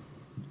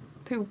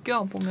 되게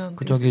웃겨 보면.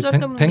 그 저기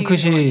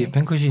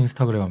뱅크시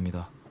인스타그램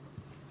합니다.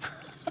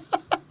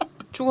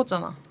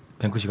 죽었잖아.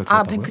 뱅크시가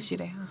죽었다고요?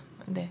 뱅크시래.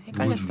 네,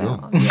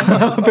 헷갈렸어요.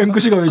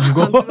 뱅크시가 왜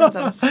죽어?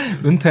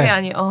 은퇴.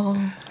 아니.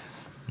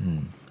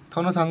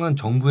 터너상은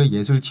정부의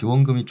예술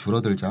지원금이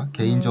줄어들자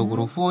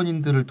개인적으로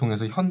후원인들을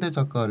통해서 현대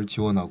작가를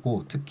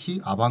지원하고 특히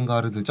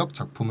아방가르드적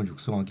작품을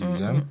육성하기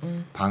위한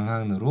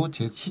방안으로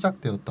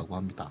시작되었다고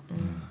합니다.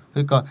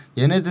 그러니까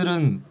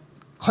얘네들은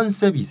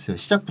컨셉이 있어요.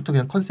 시작부터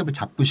그냥 컨셉을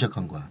잡고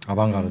시작한 거야.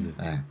 아방가르드.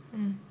 네.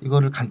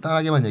 이거를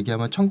간단하게만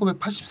얘기하면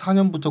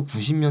 1984년부터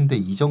 90년대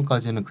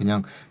이전까지는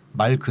그냥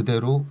말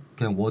그대로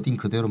그냥 워딩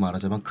그대로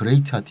말하자면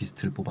그레이트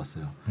아티스트를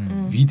뽑았어요.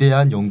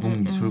 위대한 영국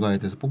미술가에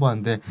대해서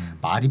뽑았는데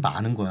말이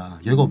많은 거야.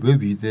 얘가 왜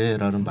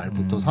위대해라는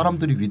말부터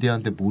사람들이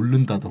위대한데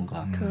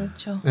모른다던가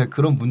그렇죠. 네,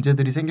 그런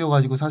문제들이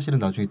생겨가지고 사실은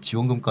나중에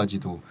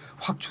지원금까지도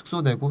확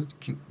축소되고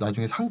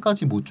나중에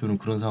상까지 못 주는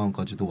그런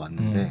상황까지도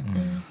왔는데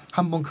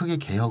한번 크게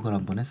개혁을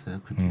한번 했어요.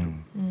 그 뒤로.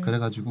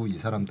 그래가지고 이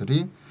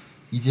사람들이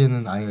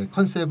이제는 아예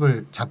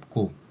컨셉을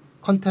잡고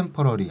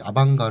컨템퍼러리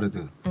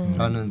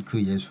아방가르드라는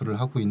그 예술을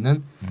하고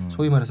있는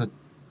소위 말해서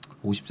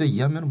 50세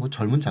이하면 뭐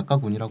젊은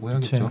작가군이라고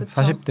해야겠죠.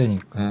 그쵸.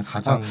 40대니까. 네,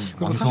 가장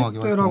왕성하게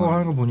 40대라고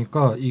하는 거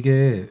보니까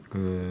이게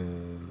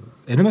그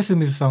에르메스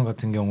미술상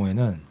같은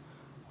경우에는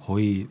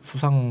거의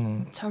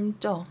수상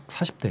젊죠.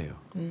 40대예요.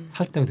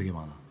 40대가 되게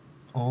많아.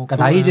 그러니까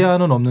그러네. 나이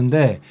제한은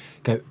없는데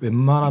그러니까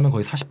웬만하면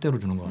거의 40대로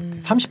주는 것 같아.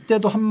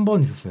 30대도 한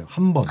번 있었어요.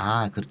 한 번.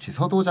 아, 그렇지.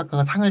 서도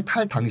작가가 상을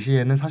탈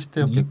당시에는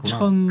 40대였겠구나.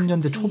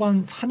 2000년대 그치.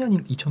 초반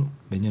 4년 2000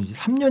 몇 년이지?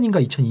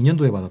 3년인가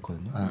 2002년도에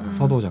받았거든요.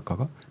 서도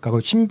작가가. 그러니까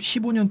거의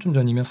 15년쯤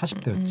전이면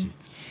 40대였지.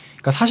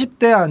 그러니까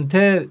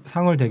 40대한테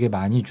상을 되게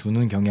많이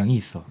주는 경향이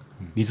있어.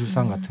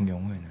 미술상 같은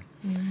경우에는.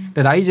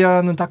 근데 나이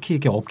제한은 딱히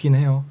이렇게 없긴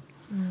해요.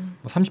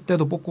 뭐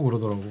 30대도 뽑고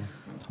그러더라고.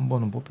 한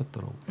번은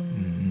뽑혔더라고.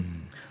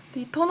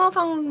 이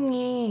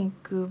터너상이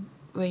그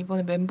왜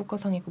이번에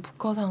맨부커상 있고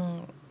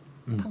부커상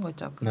탄 거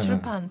있죠. 그 네.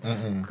 출판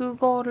네.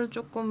 그거를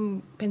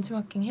조금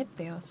벤치마킹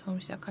했대요. 처음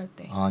시작할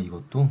때. 아,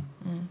 이것도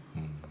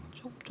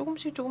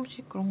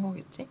조금씩 그런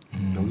거겠지.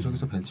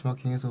 여기저기서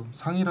벤치마킹해서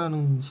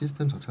상이라는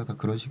시스템 자체가 다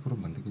그런 식으로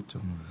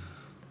만들겠죠.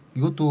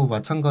 이것도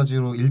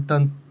마찬가지로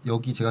일단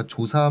여기 제가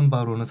조사한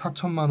바로는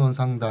 4천만 원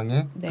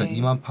상당의 네. 그러니까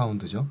 2만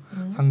파운드죠.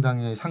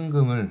 상당의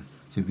상금을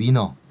이제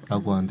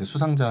위너라고 하는데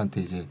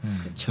수상자한테 이제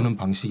주는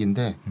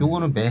방식인데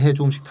요거는 매해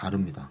조금씩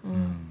다릅니다.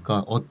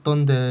 그러니까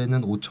어떤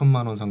데는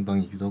 5천만 원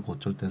상당이기도 하고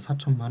어쩔 때는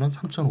 4천만 원,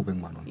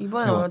 3,500만 원.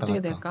 이번에 어떻게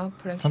될까?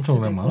 브렉시트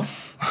 3,500만 원?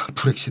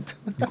 브렉시트.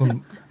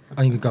 이건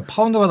아니 그러니까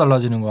파운드가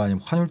달라지는 거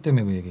아니면 환율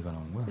때문에 그 얘기가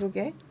나온 거야?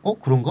 그러게.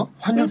 그런가?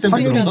 환율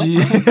때문에 그런가?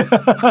 환율이지.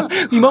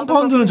 2만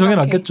파운드는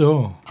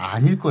정해놨겠죠.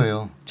 아닐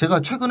거예요.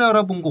 제가 최근에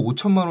알아본 거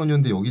 5천만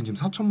원이었는데 여긴 지금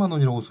 4천만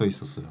원이라고 써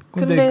있었어요.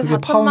 근데 그게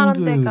 4천만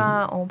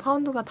원대가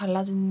파운드가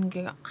달라지는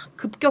게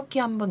급격히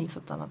한 번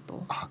있었잖아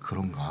또. 아,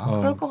 그런가?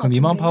 그럴 것 그럼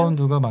 2만 같은데요?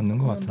 파운드가 맞는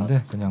것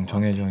같은데 그냥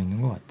정해져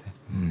있는 것 같아.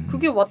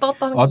 그게 왔다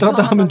갔다 하는 게 왔다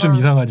갔다 하면 좀 이상하잖아.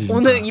 이상하지. 진짜.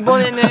 오늘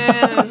이번에는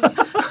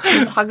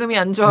자금이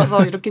안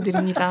좋아서 이렇게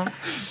드립니다.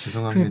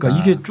 죄송합니다.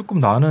 그러니까 이게 조금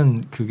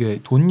나는 그게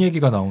돈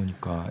얘기가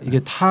나오니까 이게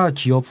다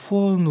기업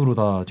후원으로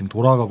다 지금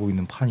돌아가고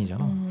있는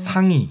판이잖아.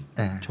 상이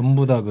네.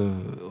 전부 다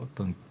그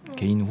어떤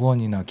개인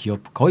후원이나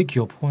기업 거의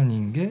기업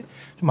후원인 게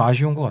좀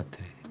아쉬운 것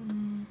같아.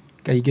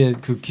 그러니까 이게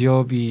그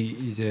기업이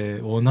이제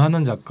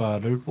원하는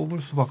작가를 뽑을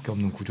수밖에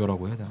없는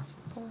구조라고 해야 되나?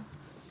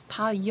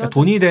 다 이어져. 그러니까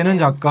돈이 되는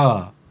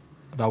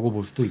작가라고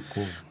볼 수도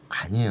있고.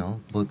 아니에요.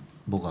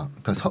 뭐가?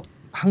 그러니까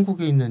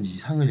한국에 있는 이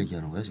상을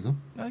얘기하는 거야 지금?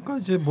 그러니까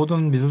이제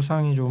모든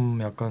미술상이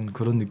좀 약간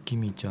그런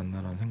느낌이 있지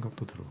않나라는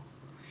생각도 들어.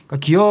 그러니까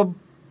기업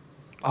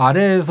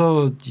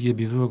아래에서 이게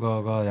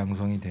미술가가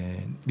양성이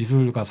된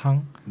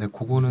미술가상. 네,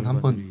 그거는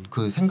한번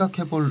그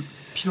생각해볼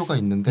필요가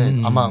있는데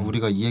아마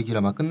우리가 이 얘기를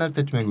아마 끝날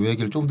때쯤에 이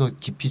얘기를 좀 더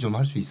깊이 좀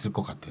할 수 있을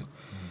것 같아.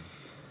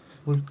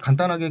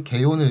 간단하게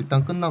개요는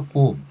일단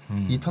끝났고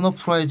이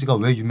터너프라이즈가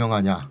왜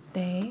유명하냐?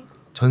 네.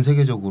 전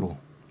세계적으로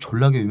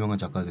졸라게 유명한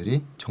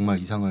작가들이 정말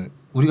이상을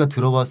우리가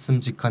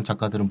들어봤음직한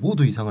작가들은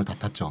모두 이상을 다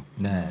탔죠.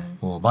 네.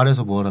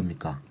 말해서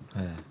뭐랍니까?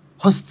 네.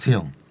 허스트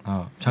형.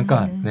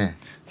 잠깐 네.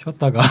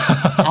 쉬었다가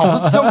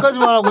허스트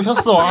형까지만 하고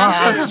쉬었어.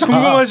 진짜.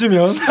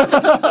 궁금하시면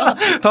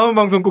다음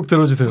방송 꼭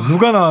들어주세요.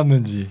 누가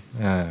나왔는지.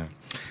 네.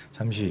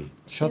 잠시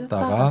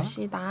쉬었다가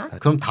갑시다.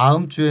 그럼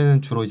다음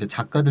주에는 주로 이제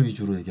작가들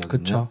위주로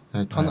얘기하거든요. 그쵸.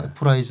 네,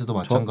 터너프라이즈도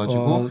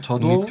마찬가지고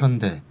저도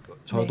국립현대.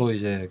 저도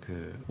이제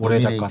그 올해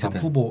작가상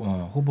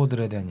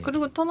후보들에 대한 얘기.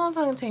 그리고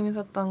터너상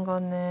재밌었던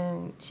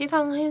거는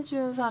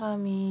시상해준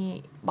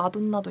사람이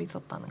마돈나도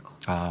있었다는 거.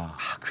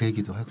 그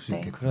얘기도 할 수 네.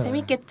 있겠다. 그래.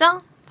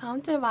 재밌겠죠?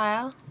 다음 주에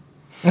봐요.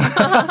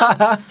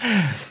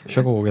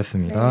 쉬고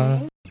오겠습니다.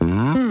 네.